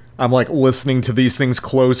 dude. I'm like listening to these things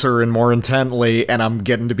closer and more intently, and I'm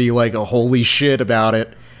getting to be like, oh, holy shit about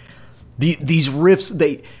it. These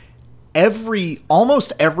riffs,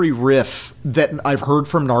 almost every riff that I've heard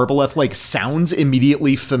from Narbeleth like sounds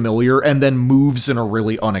immediately familiar and then moves in a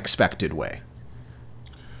really unexpected way.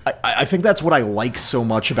 I think that's what I like so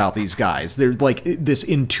much about these guys. They're like this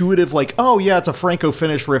intuitive, like, oh yeah, it's a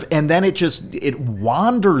Franco-Finnish riff, and then it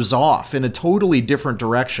wanders off in a totally different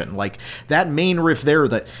direction. Like that main riff there,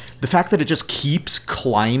 the fact that it just keeps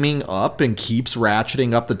climbing up and keeps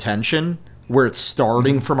ratcheting up the tension, where it's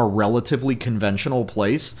starting from a relatively conventional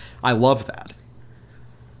place, I love that.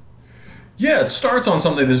 Yeah, it starts on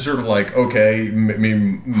something that's sort of like, okay,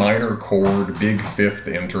 minor chord, big fifth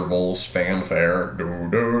intervals, fanfare, do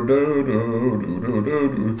do do do do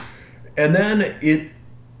do do, and then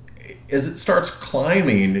as it starts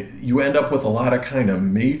climbing, you end up with a lot of kind of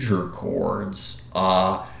major chords,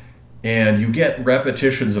 and you get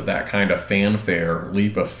repetitions of that kind of fanfare,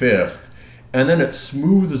 leap a fifth, and then it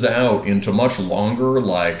smooths out into much longer,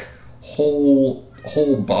 like whole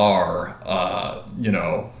bar,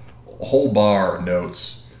 whole bar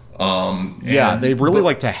notes. They really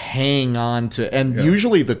like to hang on to, and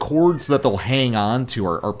usually the chords that they'll hang on to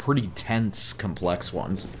are pretty tense, complex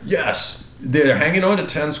ones. Yes, they're hanging on to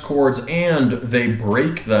tense chords, and they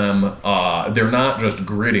break them. They're not just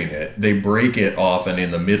gritting it; they break it often in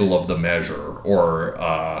the middle of the measure,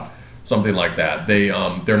 or something like that.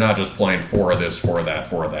 They're not just playing for this, for that,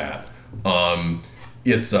 for that.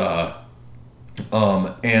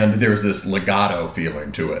 And there's this legato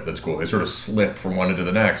feeling to it that's cool. They sort of slip from one into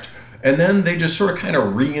the next. And then they just sort of kind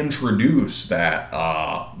of reintroduce that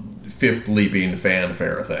fifth leaping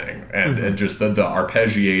fanfare thing. And just the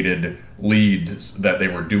arpeggiated leads that they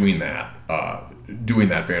were doing that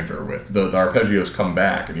fanfare with. The arpeggios come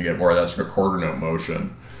back and you get more of that sort of quarter note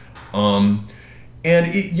motion. And,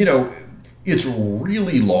 it's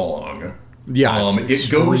really long. Yeah, it's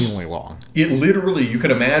extremely long. It literally, you can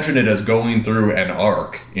imagine it as going through an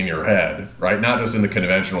arc in your head, right? Not just in the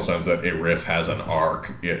conventional sense that a riff has an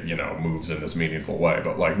arc, it, moves in this meaningful way,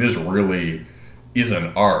 but like this really is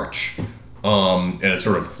an arch, and it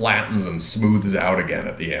sort of flattens and smooths out again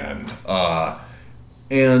at the end.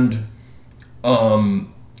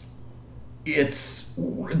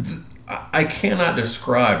 I cannot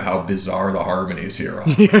describe how bizarre the harmonies here are.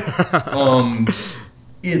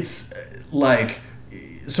 It's like,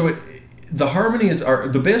 the harmonies are,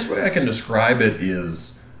 the best way I can describe it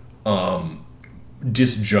is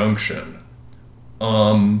disjunction.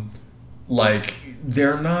 Like,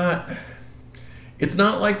 it's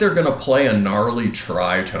not like they're gonna play a gnarly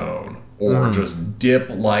tritone or just dip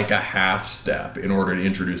like a half step in order to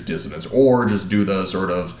introduce dissonance, or just do the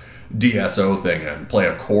sort of DSO thing and play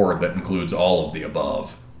a chord that includes all of the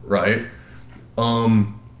above, right?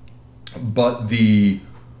 But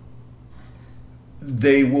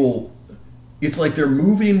it's like they're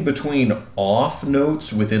moving between off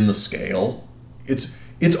notes within the scale.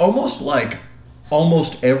 It's almost like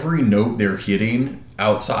almost every note they're hitting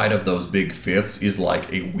outside of those big fifths is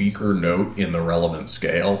like a weaker note in the relevant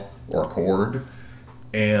scale or chord.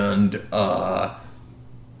 And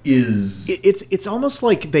it's almost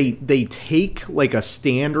like they take like a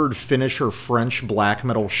standard Finnish or French black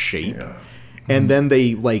metal shape, and then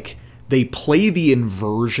they play the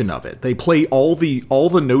inversion of it. They play all the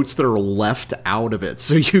notes that are left out of it,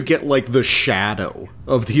 so you get like the shadow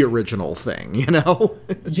of the original thing,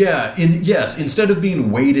 Yeah, instead of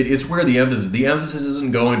being weighted, it's where the emphasis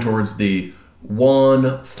isn't going towards the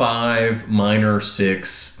 1 5 minor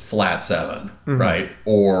 6 flat 7, right?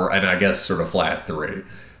 And I guess sort of flat 3.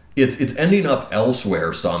 It's ending up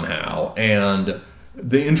elsewhere somehow, and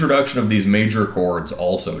the introduction of these major chords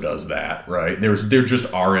also does that, right? There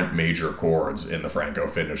just aren't major chords in the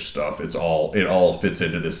Franco-Finnish stuff. It all fits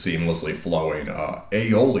into this seamlessly flowing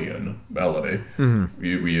Aeolian melody.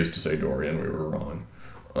 We used to say Dorian, we were wrong.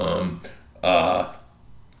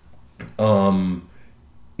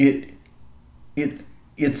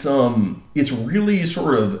 It's really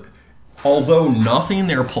sort of, although nothing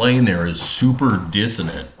they're playing there is super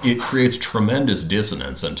dissonant, it creates tremendous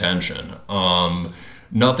dissonance and tension.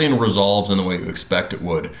 Nothing resolves in the way you expect it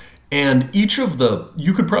would. And you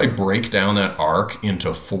could probably break down that arc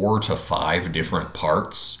into 4 to 5 different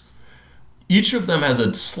parts. Each of them has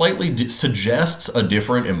suggests a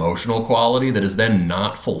different emotional quality that is then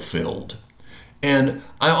not fulfilled. And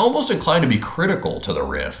I'm almost inclined to be critical to the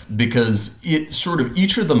riff because each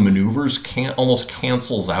of the maneuvers almost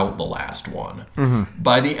cancels out the last one.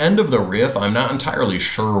 By the end of the riff, I'm not entirely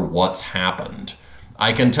sure what's happened.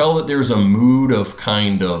 I can tell that there's a mood of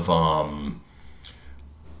kind of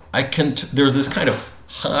there's this kind of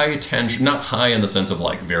high tension, not high in the sense of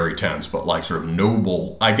like very tense, but like sort of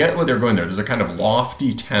noble. I get what they're going there. There's a kind of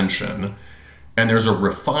lofty tension, and there's a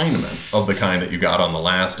refinement of the kind that you got on the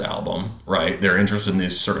last album, right? They're interested in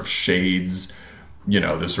these sort of shades,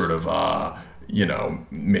 this sort of,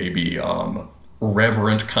 maybe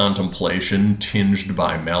reverent contemplation tinged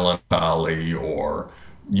by melancholy, or,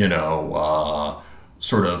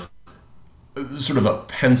 sort of a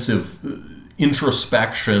pensive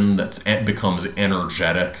introspection that becomes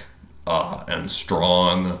energetic and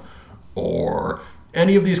strong, or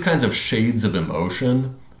any of these kinds of shades of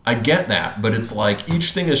emotion. I get that, but it's like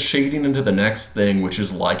each thing is shading into the next thing, which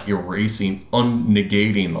is like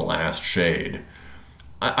negating the last shade.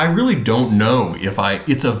 I really don't know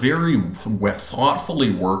it's a very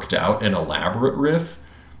thoughtfully worked out and elaborate riff.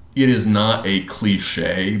 It is not a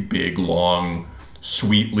cliche, big, long,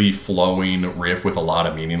 sweetly flowing riff with a lot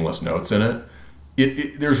of meaningless notes in it.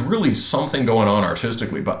 There's really something going on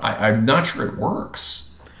artistically, but I'm not sure it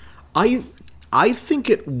works. I think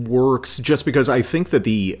it works just because I think that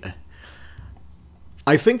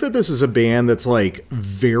this is a band that's like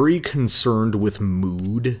very concerned with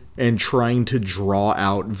mood and trying to draw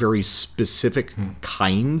out very specific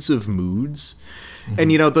kinds of moods.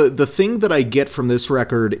 And the thing that I get from this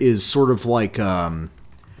record is sort of like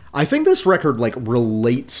I think this record like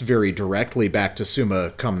relates very directly back to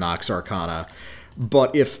Summa Cum Nox Arcana.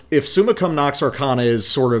 But if Summa Cum Nox Arcana is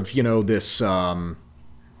sort of, this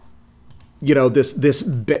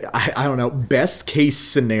best case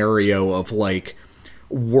scenario of like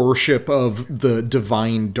worship of the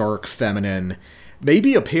divine dark feminine,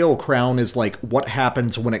 maybe A Pale Crown is like what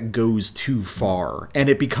happens when it goes too far, and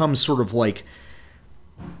it becomes sort of like,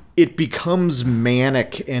 it becomes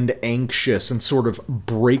manic and anxious and sort of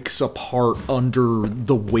breaks apart under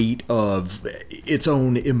the weight of its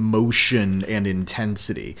own emotion and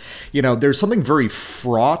intensity. There's something very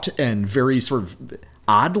fraught and very sort of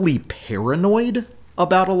oddly paranoid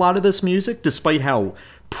about a lot of this music, despite how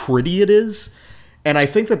pretty it is. And I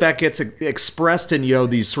think that gets expressed in,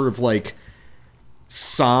 these sort of like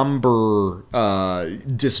somber,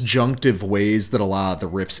 disjunctive ways that a lot of the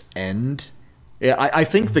riffs end. I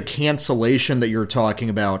think the cancellation that you're talking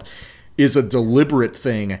about is a deliberate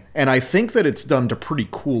thing, and I think that it's done to pretty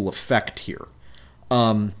cool effect here.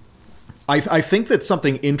 I think that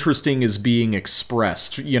something interesting is being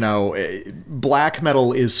expressed. Black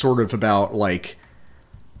metal is sort of about like,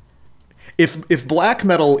 if black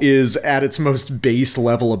metal is at its most base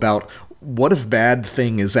level about what if Bad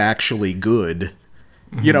Thing is actually good,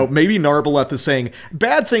 maybe Narbeleth is saying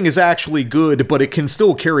Bad Thing is actually good, but it can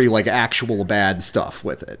still carry like actual bad stuff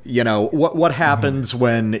with it. What happens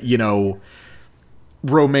when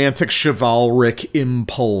romantic chivalric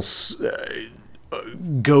impulse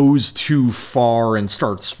goes too far and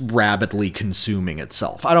starts rapidly consuming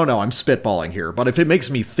itself. I don't know, I'm spitballing here, but if it makes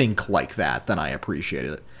me think like that, then I appreciate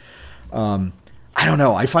it. I don't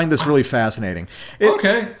know, I find this really fascinating.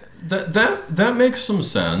 Okay, that makes some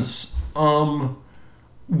sense.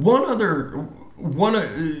 One other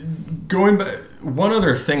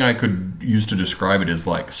thing I could use to describe it is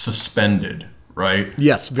like suspended, right?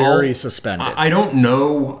 Yes, very suspended. I don't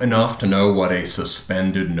know enough to know what a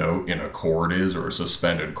suspended note in a chord is or a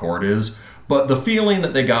suspended chord is, but the feeling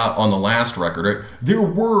that they got on the last record, there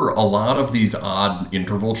were a lot of these odd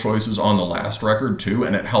interval choices on the last record too,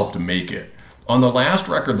 and it helped make it. On the last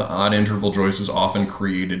record, the odd interval choices often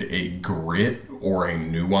created a grit or a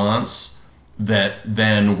nuance that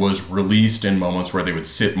then was released in moments where they would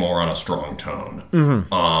sit more on a strong tone.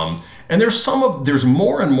 And there's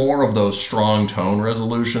more and more of those strong tone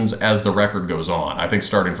resolutions as the record goes on. I think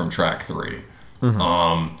starting from track 3.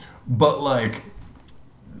 But like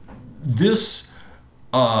this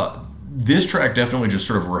track definitely just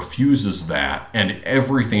sort of refuses that, and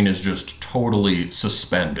everything is just totally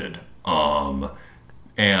suspended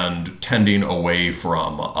and tending away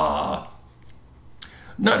from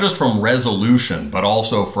not just from resolution, but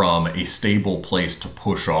also from a stable place to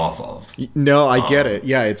push off of. No, I get it.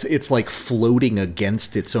 Yeah, it's like floating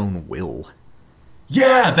against its own will.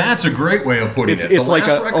 Yeah, that's a great way of putting it. It's like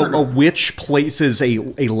a witch places a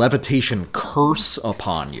levitation curse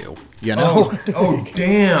upon you. Oh,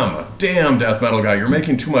 damn, death metal guy, you're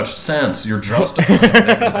making too much sense. You're justifying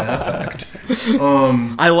that effect.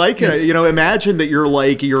 I like it. Imagine that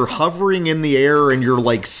you're hovering in the air and you're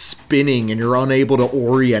like spinning and you're unable to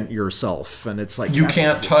orient yourself, and it's like you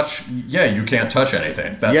can't touch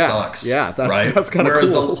anything. That sucks. Yeah, right? That's kind of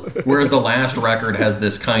cool. Whereas the last record has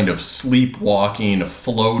this kind of sleepwalking,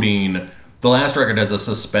 floating, The last record has a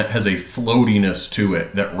floatiness to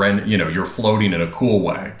it that you're floating in a cool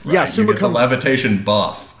way. Right? Yeah, you get the levitation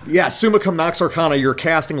buff. Yeah, Summa Cum Nox Arcana, you're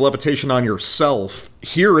casting levitation on yourself.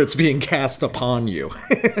 Here it's being cast upon you.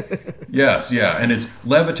 Yes, yeah, and it's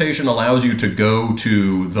levitation allows you to go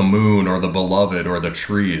to the moon or the beloved or the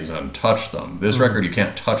trees and touch them. This record, you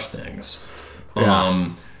can't touch things. Yeah.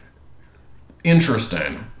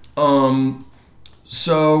 Interesting. So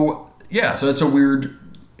it's a weird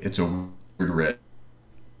riff.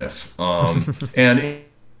 And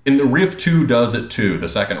in the riff 2 does it too, the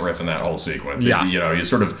second riff in that whole sequence. Yeah.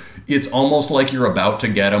 It's almost like you're about to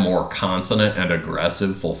get a more consonant and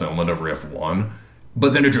aggressive fulfillment of riff 1,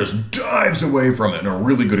 but then it just dives away from it. And a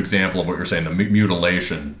really good example of what you're saying, the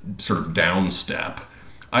mutilation sort of downstep.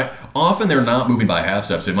 Often they're not moving by half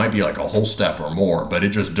steps. It might be like a whole step or more, but it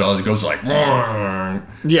just goes like, yeah.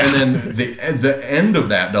 And then the end of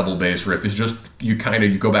that double bass riff is just, you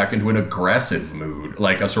go back into an aggressive mood,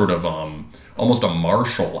 like a sort of, almost a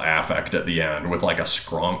martial affect at the end with like a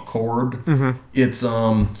skronk chord. Mm-hmm. It's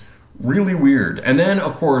really weird. And then,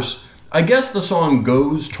 of course, I guess the song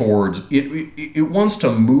goes towards, it wants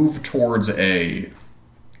to move towards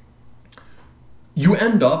you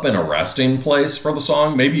end up in a resting place for the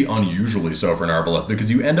song, maybe unusually so for Narbeleth,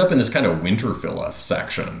 because you end up in this kind of Winterfilleth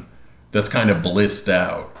section that's kind of blissed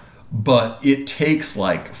out. But it takes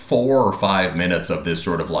like 4 or 5 minutes of this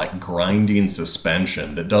sort of like grinding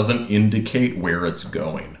suspension that doesn't indicate where it's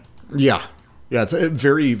going. Yeah. Yeah, it's a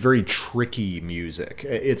very, very tricky music.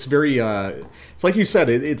 It's very, it's like you said,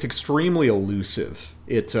 it's extremely elusive.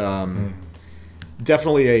 It,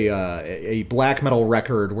 definitely a black metal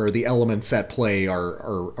record where the elements at play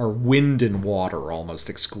are wind and water almost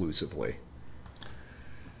exclusively.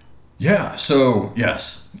 Yeah, so,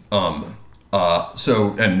 yes.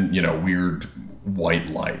 Weird white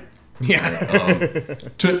light. Yeah.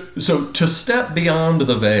 To step beyond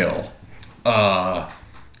the veil,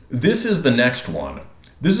 this is the next one.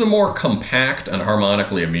 This is a more compact and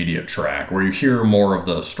harmonically immediate track where you hear more of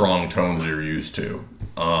the strong tones you're used to.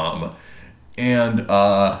 I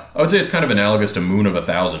would say it's kind of analogous to Moon of a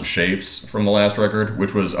Thousand Shapes from the last record,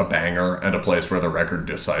 which was a banger and a place where the record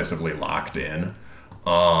decisively locked in.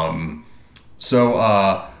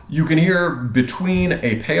 You can hear between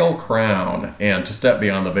A Pale Crown and To Step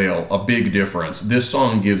Beyond the Veil a big difference. This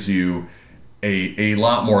song gives you a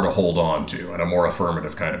lot more to hold on to and a more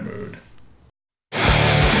affirmative kind of mood.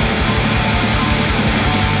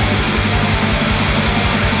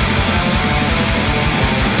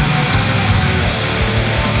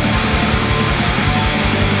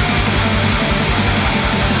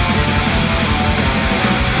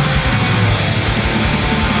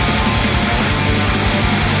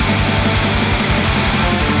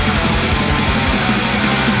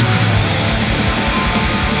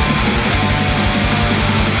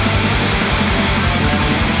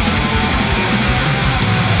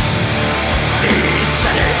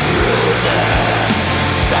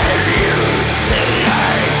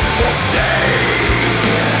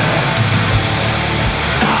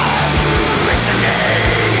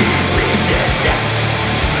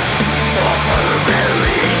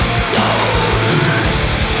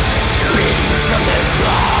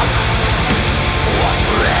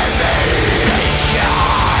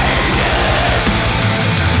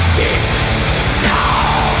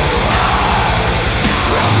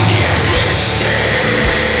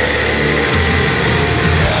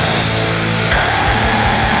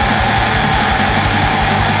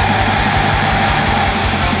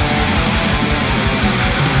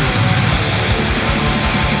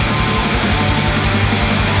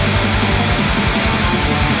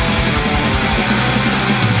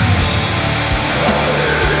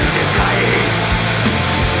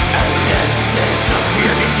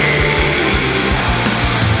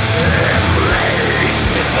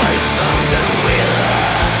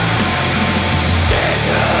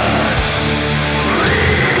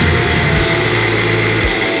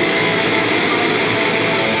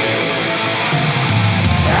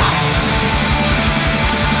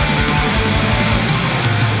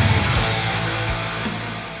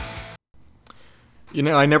 You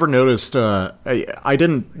know, I never noticed, I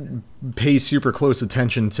didn't pay super close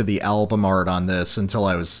attention to the album art on this until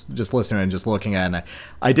I was just listening and just looking at it. And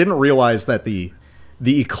I didn't realize that the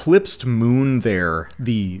eclipsed moon there,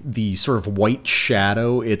 the sort of white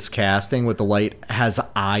shadow it's casting with the light, has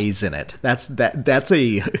eyes in it. That's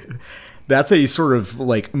a that's a sort of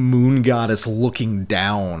like moon goddess looking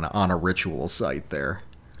down on a ritual site there.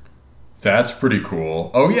 That's pretty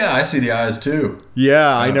cool. Oh yeah, I see the eyes too.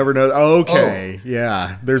 Yeah, I never know. Okay,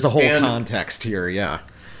 yeah. There's a whole context here, yeah.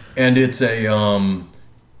 And it's a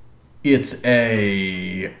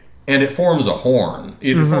and it forms a horn.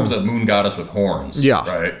 It forms a moon goddess with horns. Yeah.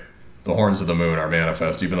 Right? The horns of the moon are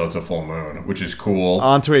manifest, even though it's a full moon, which is cool.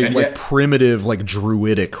 Onto a primitive,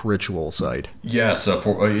 druidic ritual site. Yes,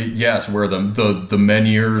 where the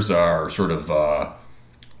menhirs are sort of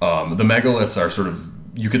the megaliths are sort of,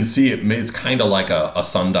 you can see it's kind of like a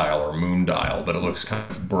sundial or moon dial, but it looks kind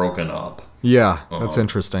of broken up. Yeah, that's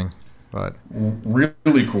interesting. But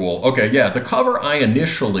really cool. Okay, yeah, the cover I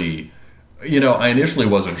initially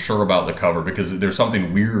wasn't sure about the cover because there's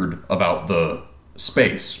something weird about the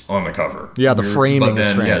space on the cover. Yeah, the framing is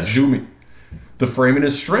strange. The framing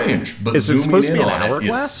is strange, but is it supposed to be an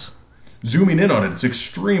hourglass? Zooming in on it, it's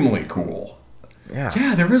extremely cool.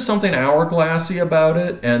 Yeah, there is something hourglassy about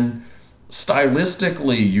it, and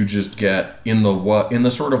stylistically, you just get in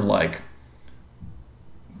the sort of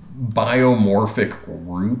biomorphic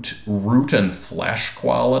root and flesh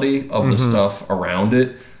quality of the stuff around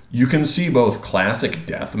it. You can see both classic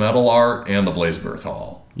death metal art and the Blazebirth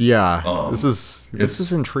Hall. Yeah, this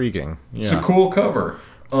is intriguing. Yeah. It's a cool cover.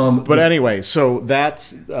 But anyway, so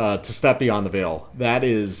that's to step beyond the veil.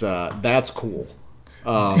 That's cool.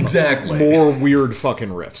 Exactly. More weird fucking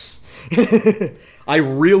riffs. I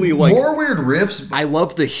really like more weird riffs. I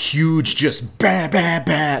love the huge, just bah bah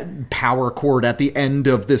bah power chord at the end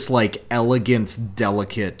of this elegant,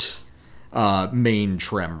 delicate main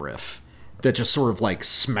trem riff that just sort of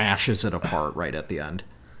smashes it apart right at the end.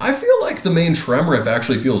 I feel like the main trem riff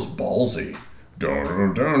actually feels ballsy.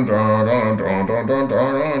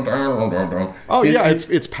 Oh yeah,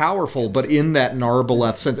 it's powerful, but in that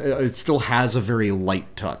Narbeleth sense, it still has a very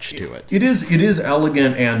light touch to it. It is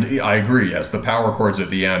elegant, and I agree. Yes, the power chords at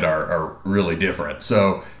the end are really different.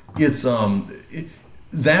 So it's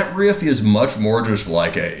that riff is much more just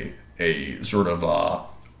like a sort of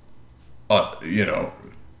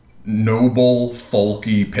noble,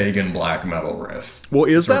 folky, pagan black metal riff. Well,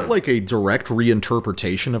 is that a direct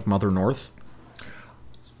reinterpretation of Mother North?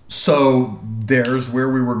 So there's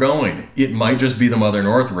where we were going. It might just be the Mother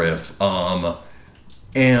North riff. And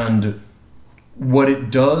what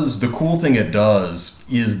it does, the cool thing it does,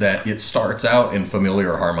 is that it starts out in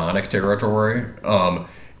familiar harmonic territory.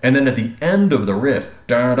 And then at the end of the riff,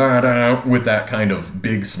 da da da, with that kind of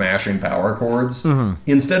big smashing power chords,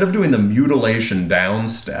 instead of doing the mutilation down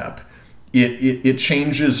step, it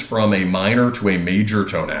changes from a minor to a major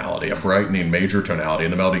tonality, a brightening major tonality,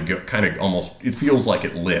 and the melody kind of almost, it feels like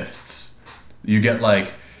it lifts. You get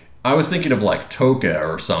I was thinking of Toka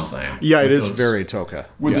or something. Yeah, it is very Toka.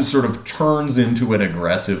 It sort of turns into an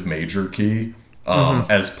aggressive major key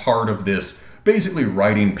as part of this, basically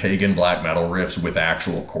writing pagan black metal riffs with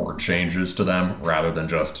actual chord changes to them rather than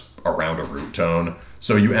just around a root tone.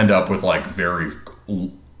 So you end up with very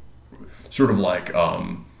sort of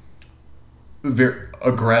very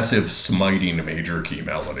aggressive smiting major key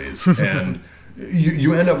melodies. And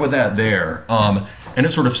you end up with that there. And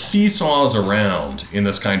it sort of seesaws around in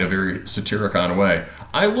this kind of very Satyricon way.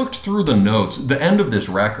 I looked through the notes. The end of this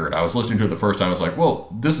record, I was listening to it the first time. I was like,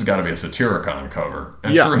 well, this has got to be a Satyricon cover.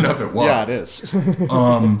 And sure enough, it was. Yeah, it is.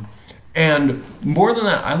 And more than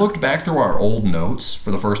that, I looked back through our old notes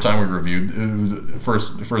for the first time we reviewed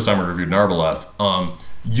first time we reviewed Narbeleth.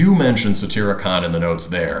 You mentioned Satyricon in the notes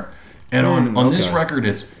there. And on this record,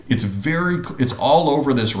 it's all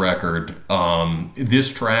over this record.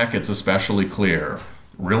 This track, it's especially clear.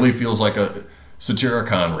 Really feels like a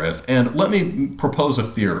Satyricon riff. And let me propose a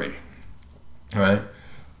theory. All right?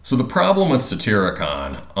 So the problem with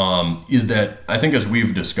Satyricon is that, I think as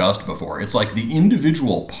we've discussed before, it's the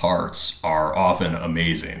individual parts are often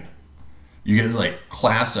amazing. You get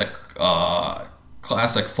classic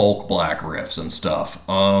folk black riffs and stuff.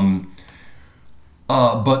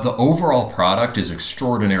 But the overall product is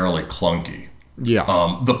extraordinarily clunky. Yeah.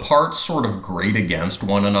 The parts sort of grate against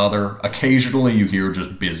one another. Occasionally you hear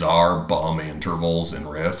just bizarre bum intervals in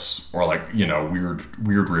riffs, or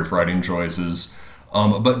weird riff writing choices.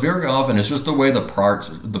 But very often it's just the way the parts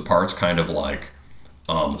kind of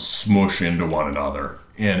smush into one another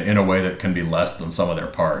in a way that can be less than some of their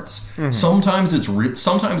parts. Mm-hmm. Sometimes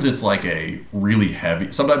it's a really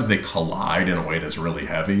heavy. Sometimes they collide in a way that's really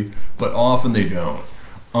heavy, but often they don't.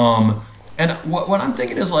 And what I'm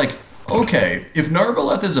thinking is okay, if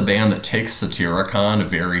Narbeleth is a band that takes Satyricon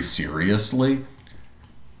very seriously,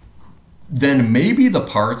 then maybe the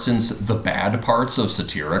bad parts of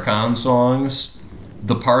Satyricon songs,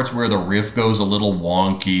 the parts where the riff goes a little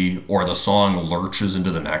wonky or the song lurches into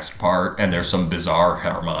the next part and there's some bizarre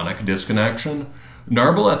harmonic disconnection,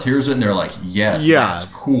 Narbeleth hears it and they're yes, that's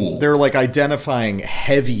cool. They're identifying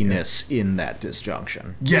heaviness in that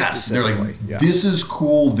disjunction. Yes, they're this is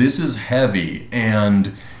cool, this is heavy,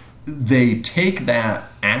 and they take that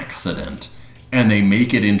accident and they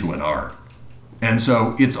make it into an art. And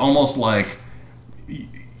so it's almost like,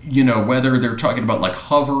 whether they're talking about like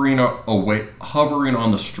hovering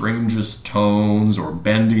on the strangest tones or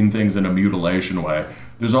bending things in a mutilation way,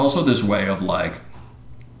 there's also this way of like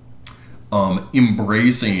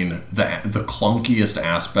embracing the clunkiest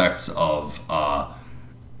aspects of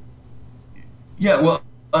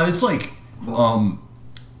it's like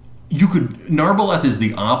Narbeleth is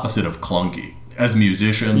the opposite of clunky as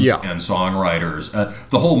musicians and songwriters.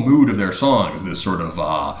 The whole mood of their songs, this sort of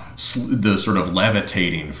the sort of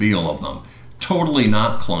levitating feel of them, totally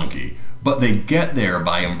not clunky, but they get there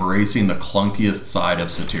by embracing the clunkiest side of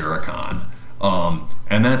Satyricon,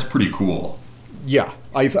 and that's pretty cool. Yeah,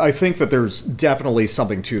 I think that there's definitely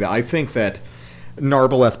something to that. I think that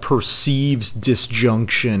Narbeleth perceives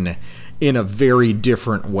disjunction in a very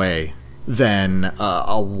different way than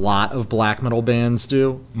a lot of black metal bands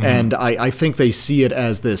do. Mm-hmm. And I think they see it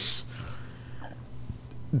as this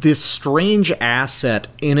strange asset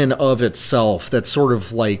in and of itself that's sort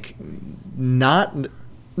of like not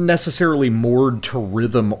necessarily moored to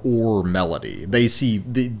rhythm or melody. They see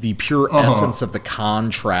the pure essence of the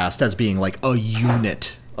contrast as being like a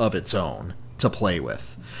unit of its own to play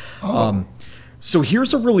with. So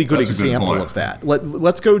here's a really good example of that.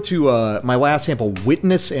 Let's go to my last sample,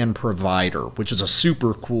 Witness and Provider, which is a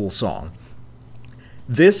super cool song.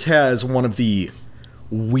 This has one of the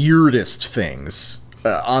weirdest things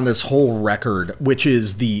on this whole record, which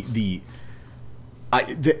is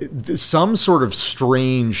some sort of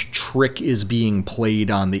strange trick is being played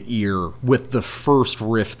on the ear with the first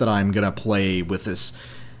riff that I'm going to play, with this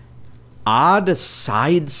odd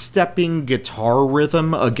sidestepping guitar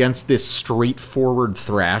rhythm against this straightforward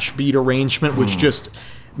thrash beat arrangement, which just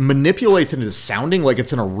manipulates it into sounding like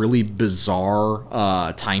it's in a really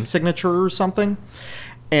bizarre time signature or something.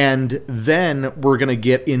 And then we're going to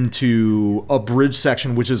get into a bridge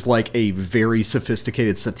section, which is like a very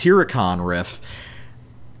sophisticated Satyricon riff.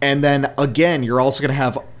 And then, again, you're also going to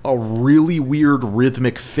have a really weird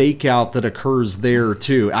rhythmic fake out that occurs there,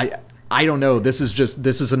 too. I don't know. This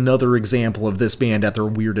is another example of this band at their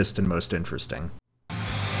weirdest and most interesting.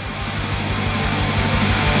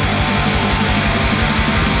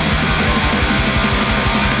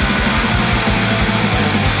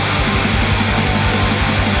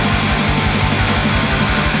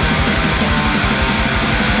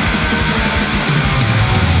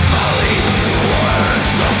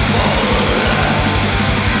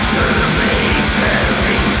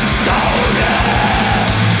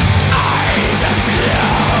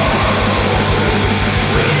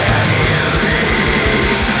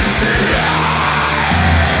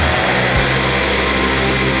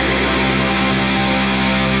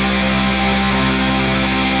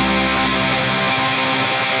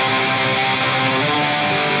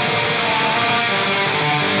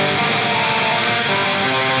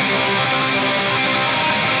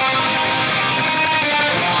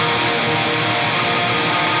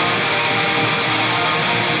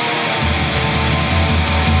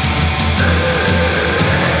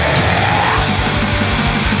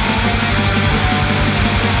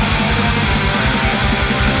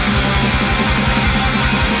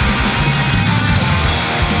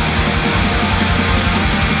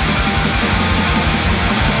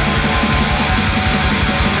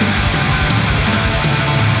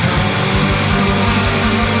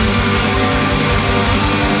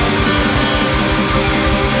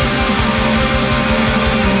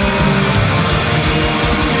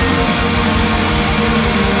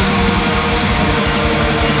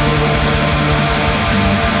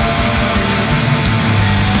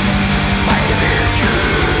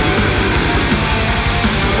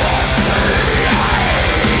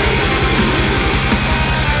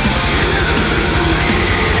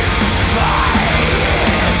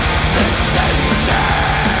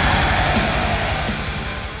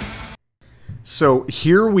 So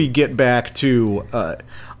here we get back to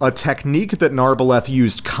a technique that Narbeleth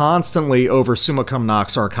used constantly over Summa Cum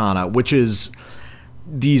Nox Arcana, which is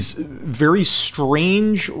these very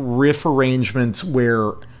strange riff arrangements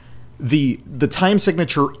where the time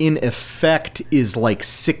signature in effect is like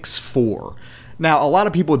 6/4. Now, a lot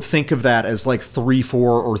of people would think of that as like 3/4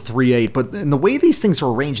 or 3/8, but in the way these things are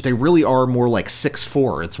arranged, they really are more like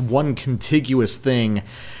 6/4. It's one contiguous thing,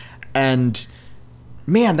 and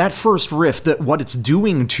man, that first riff, that what it's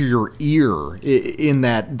doing to your ear in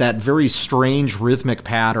that very strange rhythmic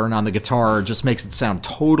pattern on the guitar just makes it sound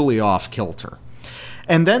totally off kilter.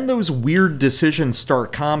 And then those weird decisions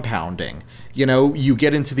start compounding. You know, you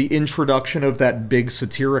get into the introduction of that big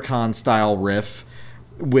Satyricon style riff,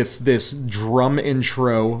 with this drum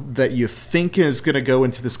intro that you think is going to go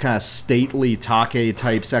into this kind of stately take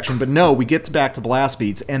type section, but no, we get back to blast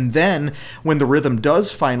beats, and then when the rhythm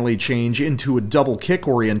does finally change into a double kick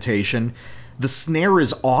orientation, the snare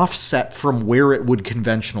is offset from where it would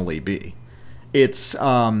conventionally be. It's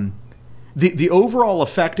the overall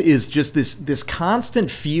effect is just this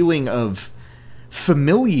constant feeling of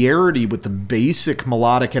familiarity with the basic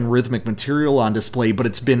melodic and rhythmic material on display, but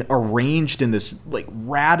it's been arranged in this like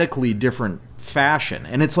radically different fashion.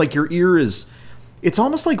 And it's like your ear is, it's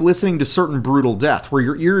almost like listening to Certain Brutal Death, where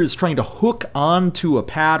your ear is trying to hook onto a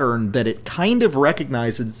pattern that it kind of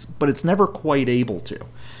recognizes, but it's never quite able to.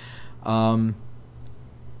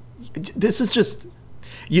 This is just,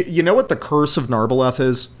 you know what the curse of Narbeleth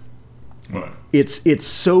is? What? It's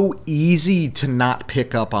so easy to not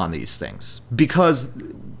pick up on these things because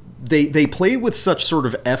they play with such sort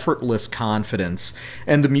of effortless confidence,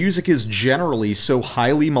 and the music is generally so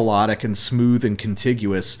highly melodic and smooth and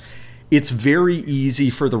contiguous. It's very easy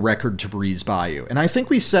for the record to breeze by you. And I think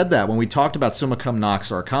we said that when we talked about Summa Cum Nox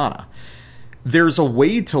Arcana. There's a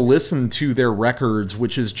way to listen to their records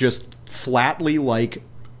which is just flatly like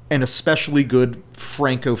an especially good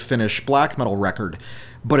Franco-Finnish black metal record.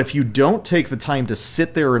 But if you don't take the time to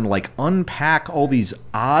sit there and like unpack all these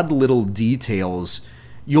odd little details,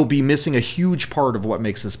 you'll be missing a huge part of what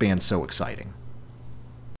makes this band so exciting.